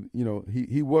seems to,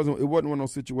 it wasn't one of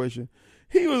those situations.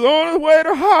 He was on his way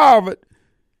to Harvard.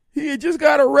 He had just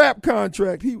got a rap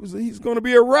contract. He's going to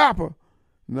be a rapper.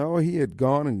 No, he had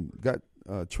gone and got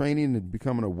training and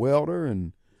becoming a welder,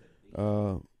 and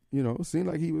it seemed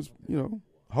like he was,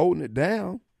 holding it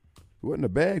down. He wasn't a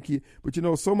bad kid, but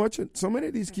so many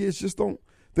of these kids just don't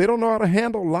know how to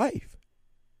handle life.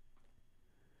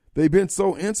 They've been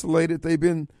so insulated. They've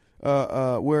been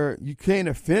where you can't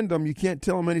offend them. You can't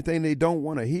tell them anything they don't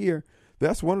want to hear.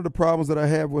 That's one of the problems that I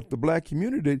have with the black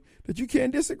community, that you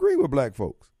can't disagree with black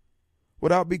folks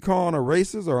without be calling a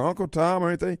racist or Uncle Tom or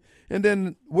anything. And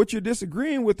then what you're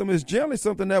disagreeing with them is generally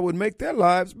something that would make their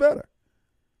lives better.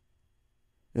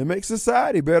 It makes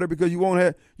society better because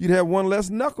you'd have one less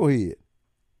knucklehead.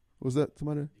 Was that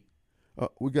somebody?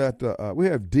 We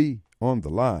have D on the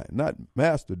line, not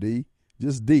Master D,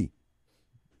 just D.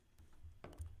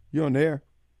 You on there?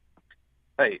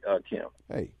 Hey, Kim.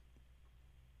 Hey.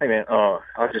 Hey, man.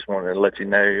 I just wanted to let you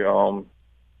know,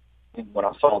 when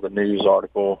I saw the news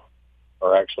article,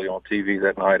 or actually on TV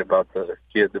that night, about the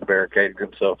kid that barricaded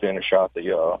himself in and shot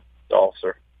the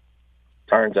officer.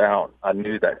 Turns out I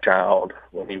knew that child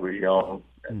when he was young,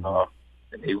 and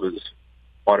he was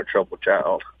quite a troubled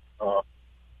child. I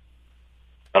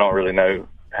don't really know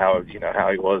how he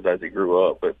was as he grew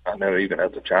up, but I know even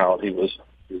as a child he was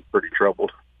pretty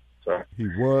troubled. So he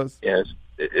was. Yes,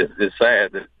 it's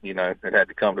sad that it had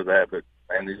to come to that, but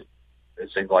man,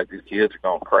 it seems like these kids are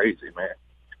going crazy, man.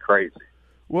 It's crazy.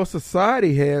 Well,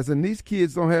 society has, and these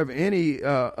kids don't have any.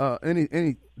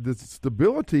 The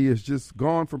stability is just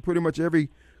gone from pretty much every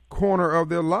corner of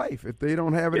their life. If they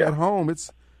don't have it at home, it's,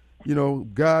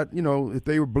 God, if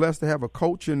they were blessed to have a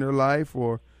coach in their life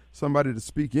or somebody to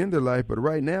speak in their life. But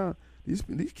right now, these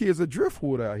kids are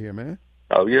driftwood out here, man.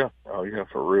 Oh yeah,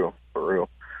 for real.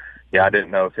 Yeah, I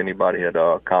didn't know if anybody had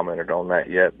commented on that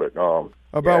yet, but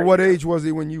about what age was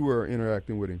he when you were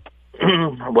interacting with him?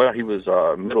 Well, he was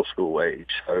middle school age,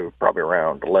 so probably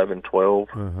around 11, 12,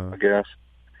 I guess.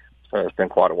 So it's been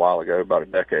quite a while ago, about a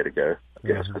decade ago, I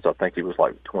guess, because I think he was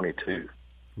like 22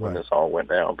 when this all went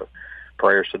down. But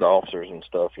prayers to the officers and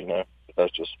stuff, you know.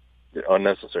 That's just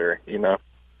unnecessary, you know,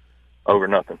 over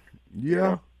nothing.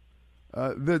 Yeah.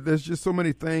 You know? There's just so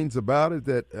many things about it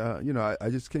that, you know, I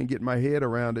just can't get my head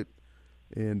around it.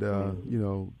 And, you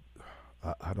know,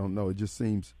 I don't know. It just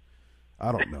seems,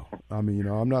 I don't know. I mean, you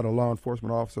know, I'm not a law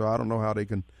enforcement officer. I don't know how they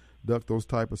conduct those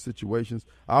type of situations.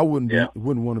 I wouldn't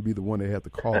want to be the one they have to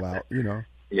call out, you know.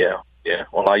 Yeah.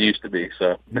 Well, I used to be,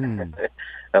 so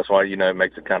that's why, you know, it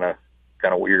makes it kind of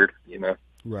weird, you know.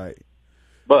 Right.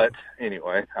 But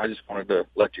anyway, I just wanted to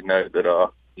let you know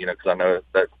that, you know, because I know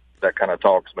that kind of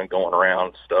talk's been going around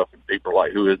and stuff, and people are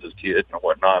like, who is this kid and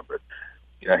whatnot. But,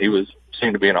 you know, he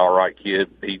seemed to be an all right kid.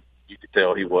 You could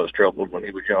tell he was troubled when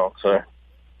he was young, so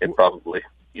it probably,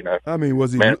 you know. I mean,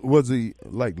 was he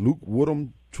like Luke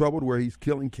Woodham troubled where he's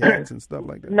killing cats and stuff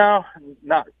like that? No,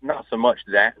 not so much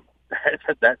that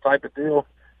type of deal,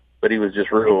 but he was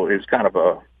just real. He was kind of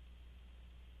a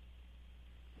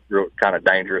real kind of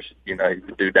dangerous. You know, he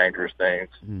would do dangerous things.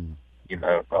 You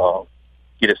know,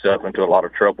 get himself into a lot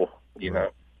of trouble. You know,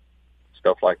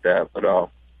 stuff like that. But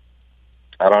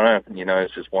I don't know. You know,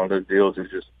 it's just one of those deals.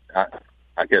 It's just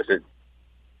I guess it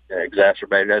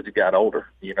exacerbated as he got older.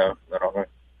 You know, I don't know.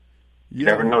 You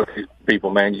never know these people,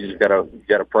 man. You just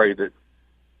gotta pray that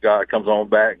God comes on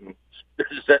back and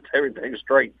sets everything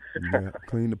straight.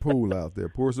 Clean the pool out there.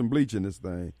 Pour some bleach in this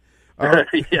thing. All right.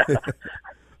 Yeah.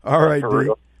 All right,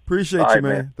 D. Appreciate you,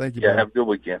 man. Thank you. Yeah, man. have a good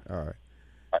weekend. All right.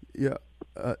 Yeah.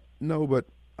 No, but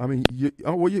I mean,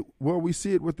 we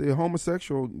see it with the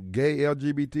homosexual, gay,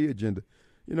 LGBT agenda.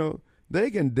 You know, they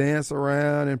can dance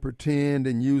around and pretend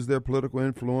and use their political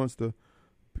influence to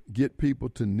get people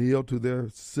to kneel to their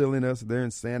silliness, their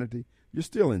insanity. You're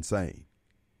still insane.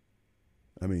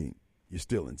 I mean, you're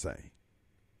still insane.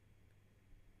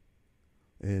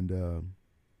 And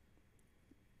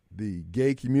the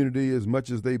gay community, as much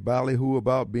as they ballyhoo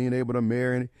about being able to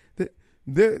marry,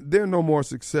 they're no more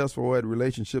successful at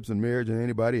relationships and marriage than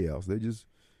anybody else. They just,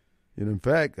 and in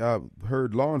fact, I've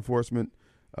heard law enforcement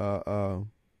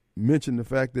mention the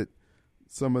fact that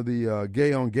some of the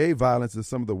gay-on-gay violence is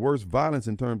some of the worst violence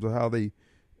in terms of how they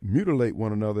mutilate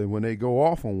one another when they go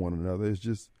off on one another. It's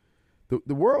just,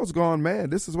 the world's gone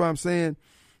mad. This is why I'm saying,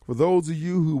 for those of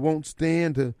you who won't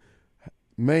stand to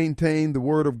maintain the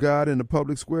word of God in the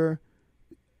public square,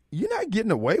 you're not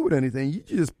getting away with anything. You're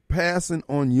just passing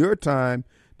on your time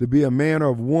to be a man or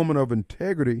a woman of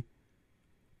integrity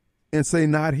and say,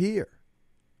 not here.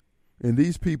 And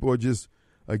these people are just,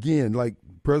 again, like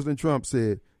President Trump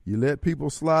said, you let people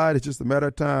slide, it's just a matter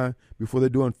of time before they're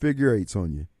doing figure eights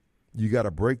on you. You got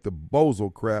to break the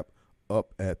bozo crap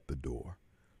up at the door.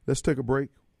 Let's take a break.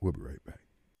 We'll be right back.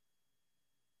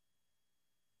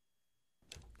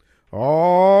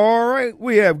 All right,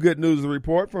 we have good news to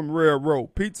report from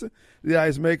Railroad Pizza. The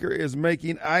ice maker is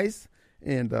making ice,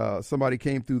 and somebody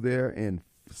came through there and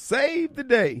saved the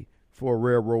day for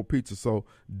Railroad Pizza. So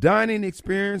dining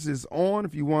experience is on.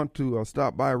 If you want to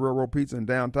stop by Railroad Pizza in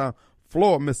downtown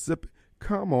Florida, Mississippi,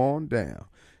 come on down.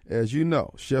 As you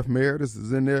know, Chef Meredith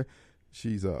is in there.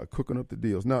 She's cooking up the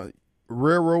deals. Now,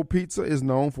 Railroad Pizza is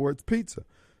known for its pizza,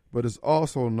 but it's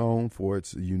also known for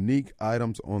its unique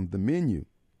items on the menu.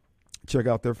 Check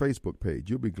out their Facebook page.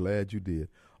 You'll be glad you did.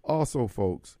 Also,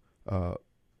 folks,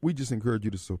 we just encourage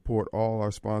you to support all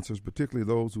our sponsors, particularly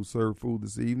those who serve food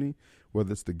this evening,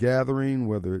 whether it's The Gathering,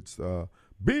 whether it's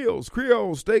Bill's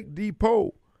Creole Steak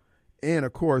Depot, and,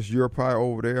 of course, Your Pie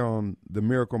over there on the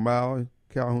Miracle Mile,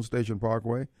 Calhoun Station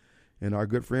Parkway, and our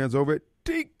good friends over at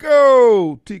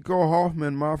Tico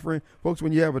Hoffman, my friend. Folks,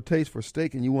 when you have a taste for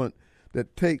steak and you want that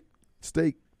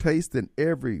steak taste in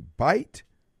every bite,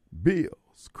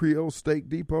 Bill's Creole Steak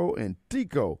Depot and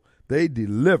Tico, they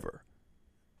deliver,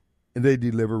 and they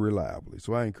deliver reliably.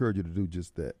 So I encourage you to do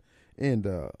just that. And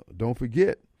don't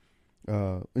forget,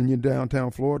 in your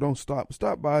downtown Florida, don't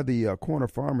stop by the corner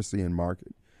pharmacy and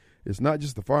market. It's not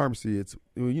just the pharmacy. It's,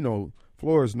 you know,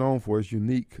 Florida is known for its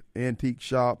unique antique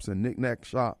shops and knick-knack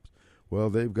shops. Well,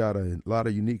 they've got a lot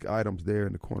of unique items there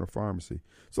in the corner pharmacy.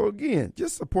 So, again,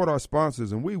 just support our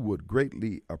sponsors, and we would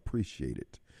greatly appreciate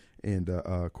it. And,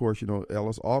 of course, you know,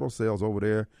 Ellis Auto Sales over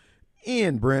there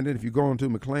in Brandon. If you're going to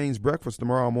McLean's Breakfast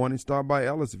tomorrow morning, stop by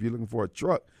Ellis if you're looking for a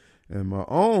truck. And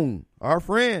our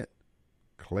friend,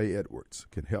 Clay Edwards,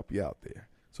 can help you out there.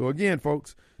 So, again,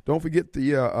 folks, don't forget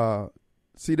the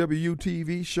CWU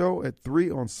TV show at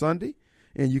 3 on Sunday.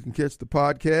 And you can catch the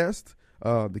podcast,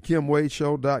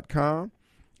 thekimwadeshow.com,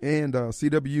 and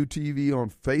CWUTV on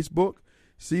Facebook,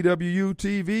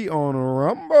 CWUTV on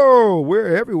Rumble.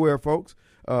 We're everywhere, folks.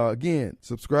 Again,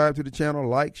 subscribe to the channel,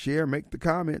 like, share, make the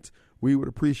comments. We would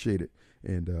appreciate it.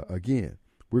 And again,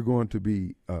 we're going to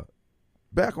be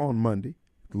back on Monday.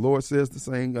 The Lord says the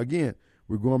same. Again,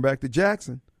 we're going back to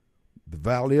Jackson, the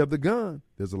Valley of the Gun.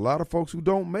 There's a lot of folks who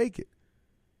don't make it.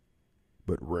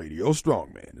 But Radio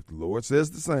Strongman, if the Lord says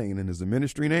the same, and as the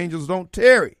ministering angels don't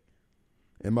tarry,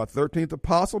 and my 13th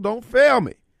apostle don't fail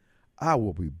me, I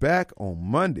will be back on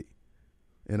Monday.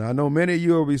 And I know many of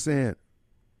you will be saying,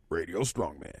 Radio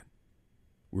Strongman,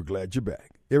 we're glad you're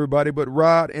back. Everybody but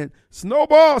Rod and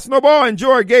Snowball. Snowball,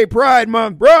 enjoy Gay Pride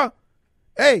Month, bruh.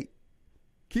 Hey,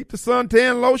 keep the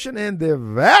suntan lotion and the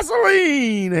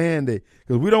Vaseline handy,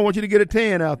 because we don't want you to get a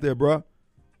tan out there, bruh.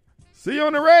 See you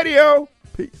on the radio.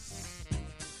 Peace.